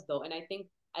it does, though. And I think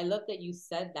I love that you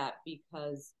said that,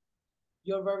 because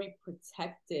you're very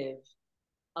protective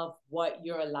of what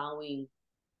you're allowing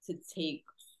to take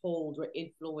hold or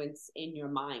influence in your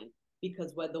mind.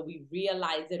 Because whether we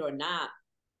realize it or not,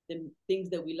 the things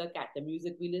that we look at, the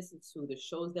music we listen to, the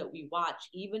shows that we watch,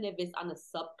 even if it's on a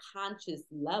subconscious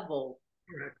level,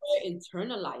 Correct. we're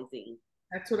internalizing.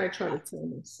 That's what I try to tell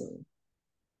my son.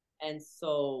 And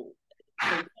so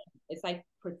it's like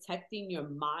protecting your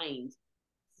mind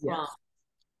from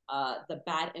the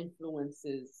bad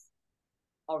influences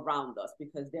around us,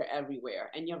 because they're everywhere.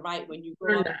 And you're right, when you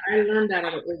grow up. I learned that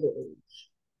at an older age.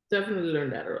 Definitely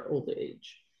learned that at an older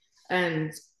age.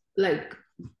 And like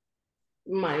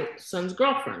my son's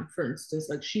girlfriend, for instance,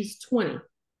 like she's 20,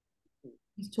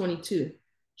 he's 22.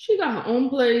 She got her own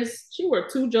place. She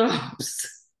worked 2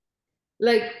 jobs.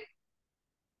 Like,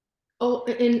 oh,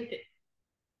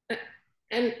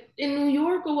 and in New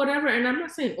York or whatever, and I'm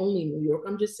not saying only New York,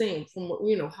 I'm just saying from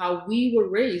how we were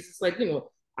raised. It's like,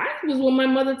 I was with my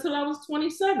mother till I was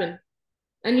 27.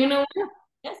 And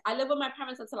yes, I lived with my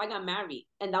parents until I got married,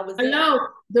 and that was I it. know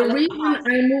the reason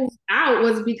I moved out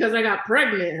was because I got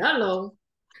pregnant. Hello.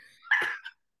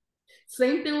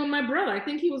 Same thing with my brother. I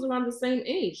think he was around the same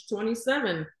age,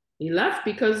 27. He left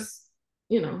because,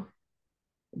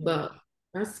 but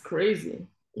that's crazy.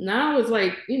 Now it's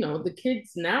like, the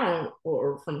kids now,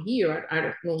 or from here, I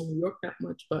don't know New York that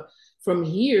much, but from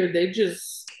here, they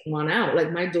just want out.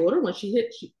 Like my daughter, when she's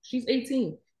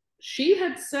 18. She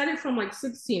had said it from like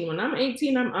 16. When I'm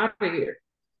 18, I'm out of here.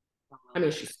 I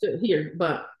mean, she's still here,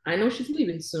 but I know she's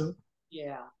leaving soon.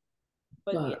 Yeah.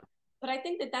 But I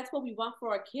think that that's what we want for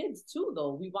our kids too,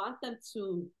 though. We want them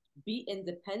to be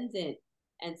independent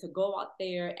and to go out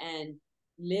there and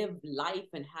live life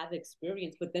and have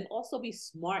experience, but then also be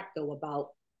smart, though, about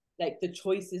like the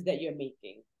choices that you're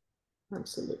making.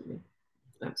 Absolutely.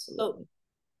 So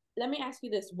let me ask you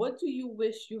this. What do you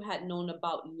wish you had known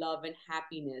about love and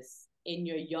happiness in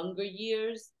your younger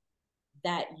years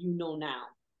that you know now?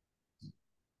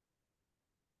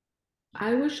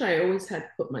 I wish I always had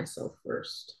put myself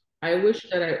first. I wish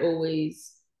that I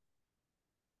always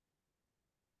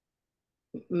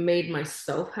made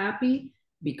myself happy,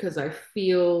 because I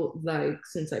feel like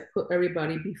since I put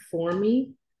everybody before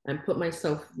me and put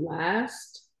myself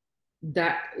last,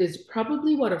 that is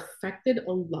probably what affected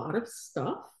a lot of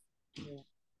stuff. Yeah.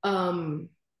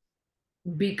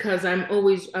 Because I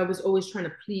was always trying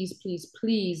to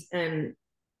please, and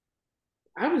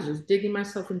I was just digging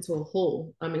myself into a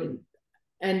hole. I mean,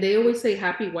 and they always say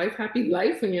happy wife, happy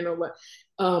life, and what,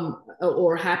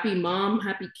 or happy mom,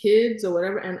 happy kids, or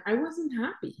whatever. And I wasn't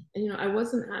happy. I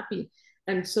wasn't happy.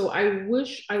 And so I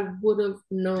wish I would have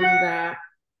known that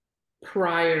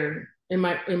prior in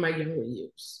my younger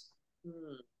years.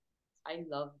 I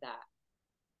love that,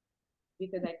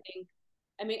 because I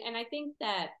think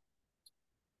that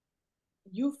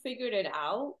you figured it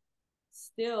out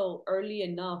still early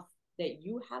enough that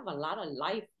you have a lot of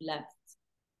life left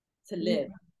to live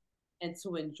and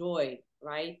to enjoy,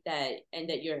 right? That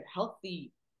you're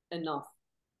healthy enough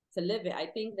to live it. I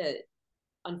think that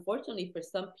unfortunately for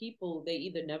some people, they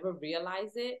either never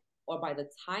realize it, or by the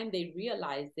time they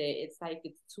realize it, it's like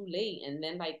it's too late, and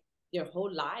then like their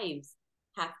whole lives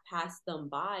have passed them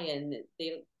by, and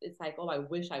it's like, oh, I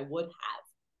wish I would have.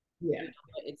 Yeah.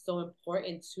 It's so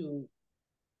important to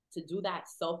do that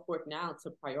self work now,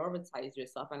 to prioritize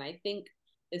yourself. And I think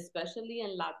especially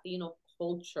in Latino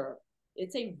culture,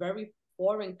 it's a very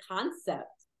foreign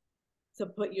concept to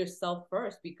put yourself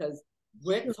first, because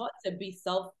we're taught to be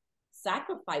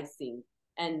self-sacrificing,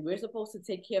 and we're supposed to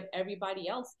take care of everybody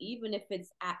else, even if it's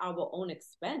at our own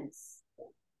expense.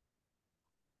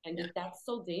 And that's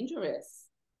so dangerous.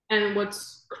 And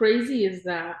what's crazy is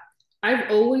that I've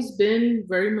always been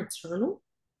very maternal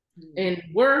in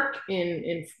work,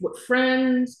 in with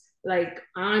friends. Like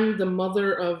I'm the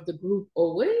mother of the group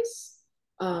always.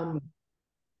 I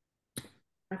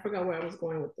forgot where I was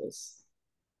going with this.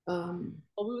 Well,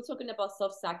 we were talking about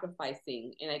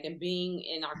self-sacrificing and being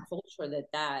in our culture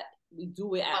that we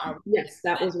do it at our yes,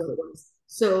 that was what it was.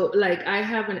 So like I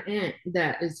have an aunt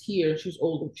that is here. She's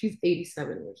older. She's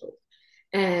 87 years old.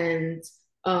 And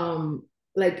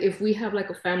like if we have like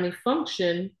a family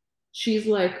function, she's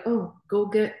like, oh, go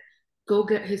get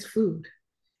his food.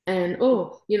 And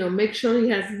make sure he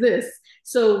has this.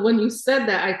 So when you said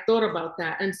that, I thought about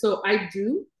that. And so I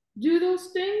do those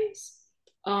things.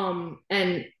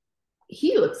 And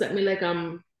he looks at me like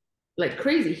I'm like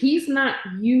crazy. He's not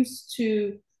used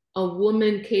to a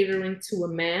woman catering to a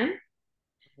man,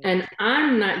 and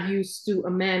I'm not used to a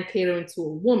man catering to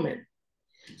a woman.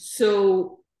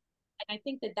 So And I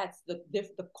think that that's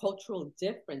the cultural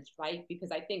difference, right?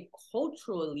 Because I think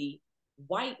culturally,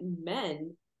 white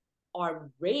men are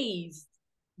raised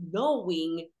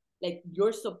knowing like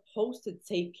you're supposed to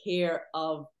take care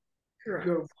of Correct.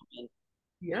 your woman.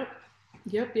 Yep.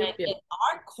 Yep. And in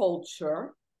our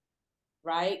culture,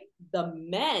 right, the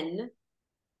men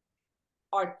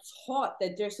are taught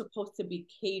that they're supposed to be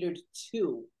catered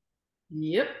to.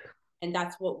 Yep. And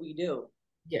that's what we do.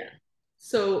 Yeah.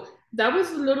 So that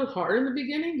was a little hard in the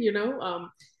beginning, you know.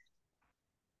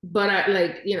 But I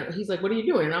like, you know, he's like, what are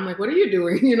you doing? And I'm like, what are you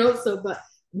doing? You know, so, but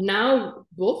now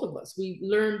both of us, we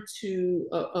learn to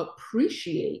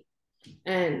appreciate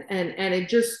and it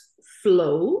just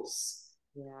flows.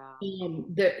 Yeah.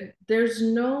 There's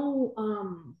no,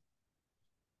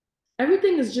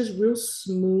 everything is just real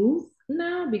smooth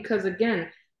now because again,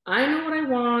 I know what I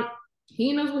want.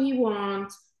 He knows what he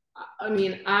wants. I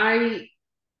mean, I'm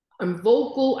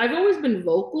vocal. I've always been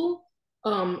vocal.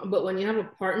 But when you have a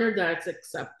partner that's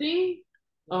accepting,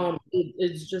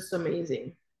 it's just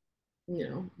amazing. You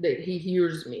know, that he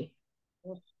hears me.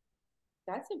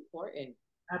 That's important.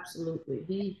 Absolutely.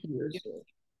 He hears me.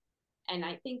 And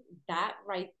I think that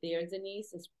right there,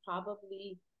 Denise, is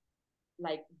probably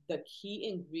like the key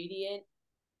ingredient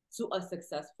to a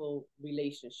successful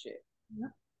relationship. Yeah.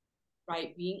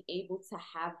 Right? Being able to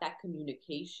have that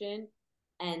communication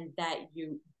and that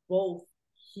you both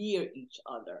hear each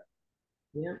other.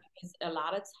 Yeah. Because a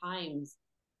lot of times,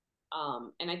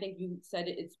 and I think you said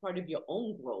it, it's part of your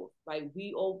own growth, right?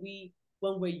 We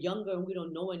when we're younger and we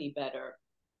don't know any better,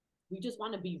 we just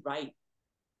want to be right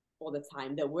all the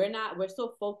time. That we're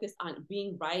so focused on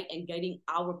being right and getting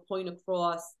our point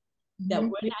across that we're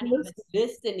not even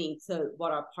listening to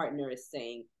what our partner is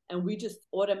saying. And we just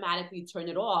automatically turn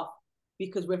it off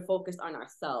because we're focused on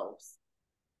ourselves.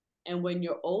 And when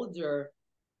you're older,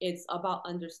 it's about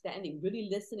understanding, really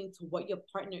listening to what your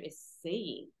partner is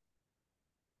saying.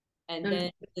 And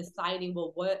then deciding,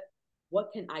 well,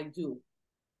 what can I do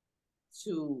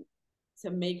to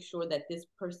make sure that this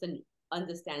person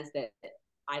understands that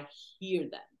I hear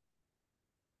them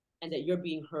and that you're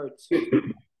being heard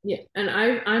too. Yeah, and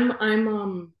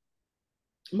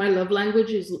my love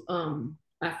language is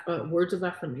words of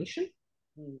affirmation,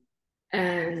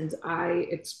 and I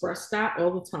express that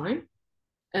all the time.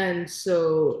 And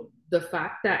so the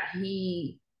fact that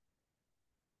he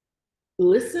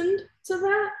listened to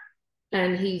that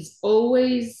and he's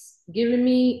always giving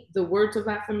me the words of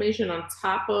affirmation on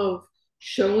top of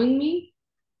showing me,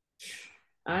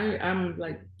 I'm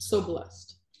like so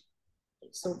blessed.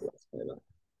 So blessed by that.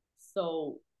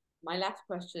 So my last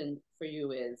question for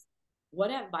you is, what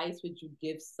advice would you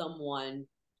give someone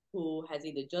who has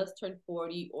either just turned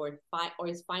 40 or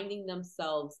is finding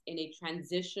themselves in a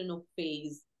transitional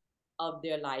phase of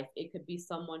their life? It could be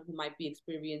someone who might be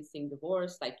experiencing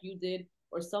divorce like you did,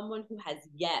 or someone who has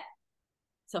yet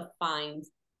to find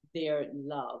their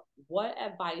love. What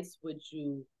advice would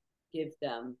you give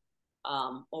them,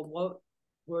 or what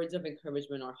words of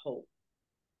encouragement or hope?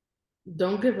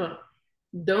 Don't give up.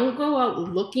 Don't go out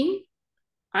looking.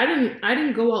 I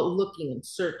didn't go out looking and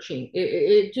searching.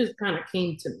 It just kind of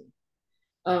came to me.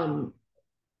 Um,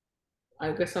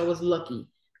 I guess I was lucky.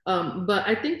 But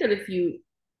I think that if you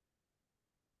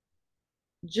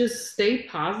just stay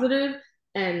positive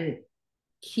and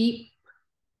keep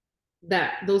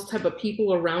those type of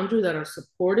people around you that are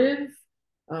supportive,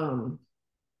 go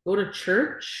to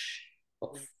church,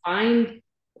 find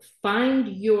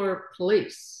your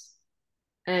place,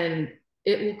 and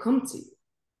it will come to you.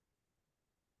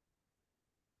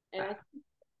 And I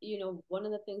think, one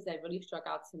of the things that really struck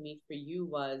out to me for you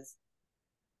was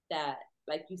that,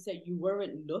 like you said, you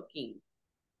weren't looking.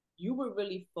 You were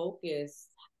really focused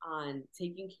on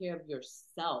taking care of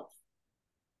yourself,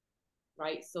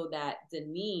 right? So that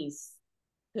Denise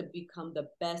could become the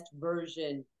best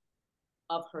version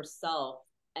of herself.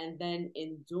 And then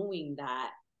in doing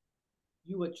that,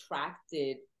 you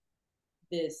attracted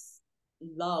this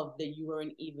love that you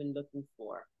weren't even looking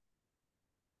for.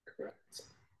 Correct.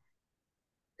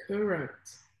 Correct.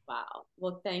 Wow.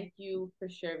 Well, thank you for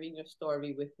sharing your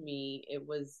story with me. It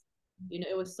was,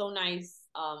 it was so nice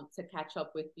to catch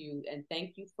up with you. And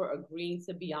thank you for agreeing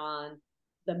to be on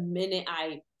the minute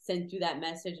I sent you that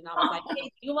message. And I was like, hey,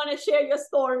 do you want to share your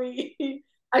story?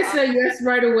 I said yes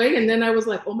right away. And then I was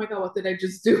like, oh my God, what did I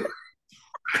just do?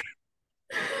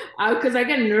 Because I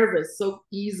get nervous so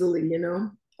easily,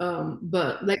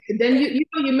 but like then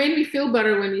you made me feel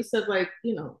better when you said like,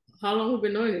 how long we've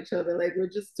been knowing each other. Like we're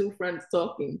just two friends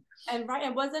talking. And right,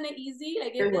 and wasn't it easy?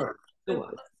 Like it was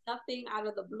nothing out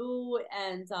of the blue.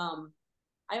 And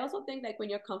I also think like when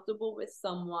you're comfortable with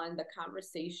someone, the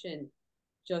conversation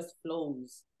just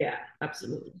flows. Yeah,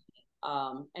 absolutely.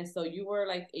 And so you were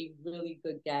like a really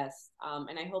good guest.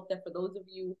 And I hope that for those of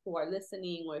you who are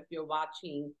listening, or if you're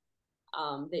watching,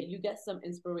 that you get some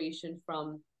inspiration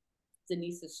from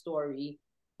Denise's story,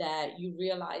 that you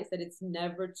realize that it's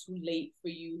never too late for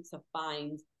you to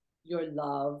find your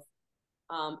love,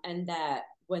 and that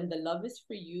when the love is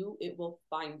for you, it will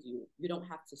find you. You don't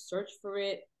have to search for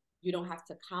it. You don't have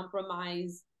to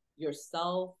compromise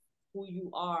yourself, who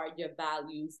you are, your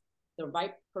values. The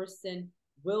right person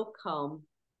will come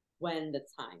when the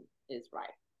time is right.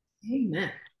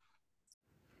 Amen.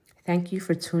 Thank you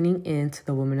for tuning in to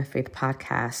the Women of Faith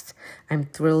podcast. I'm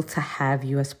thrilled to have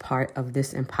you as part of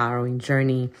this empowering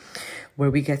journey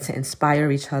where we get to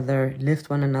inspire each other, lift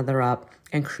one another up,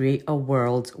 and create a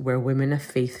world where women of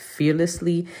faith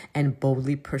fearlessly and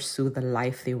boldly pursue the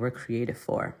life they were created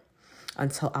for.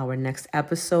 Until our next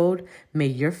episode, may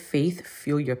your faith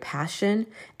fuel your passion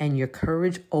and your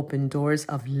courage open doors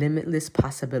of limitless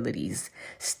possibilities.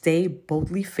 Stay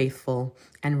boldly faithful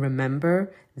and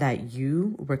remember that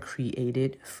you were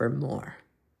created for more.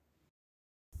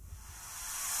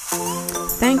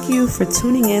 Thank you for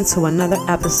tuning in to another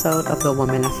episode of the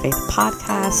Women of Faith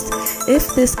podcast.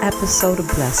 If this episode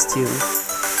blessed you,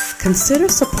 consider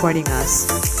supporting us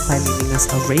by leaving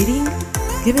us a rating,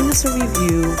 giving us a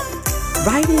review,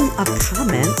 writing a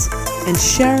comment, and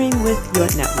sharing with your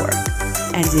network.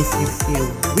 And if you feel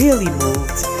really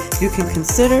moved, you can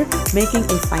consider making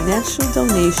a financial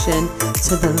donation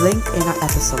to the link in our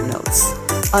episode notes.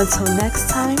 Until next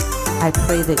time, I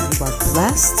pray that you are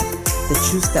blessed, that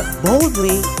you step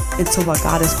boldly into what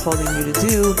God is calling you to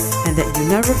do, and that you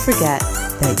never forget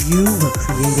that you were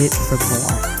created for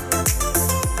more.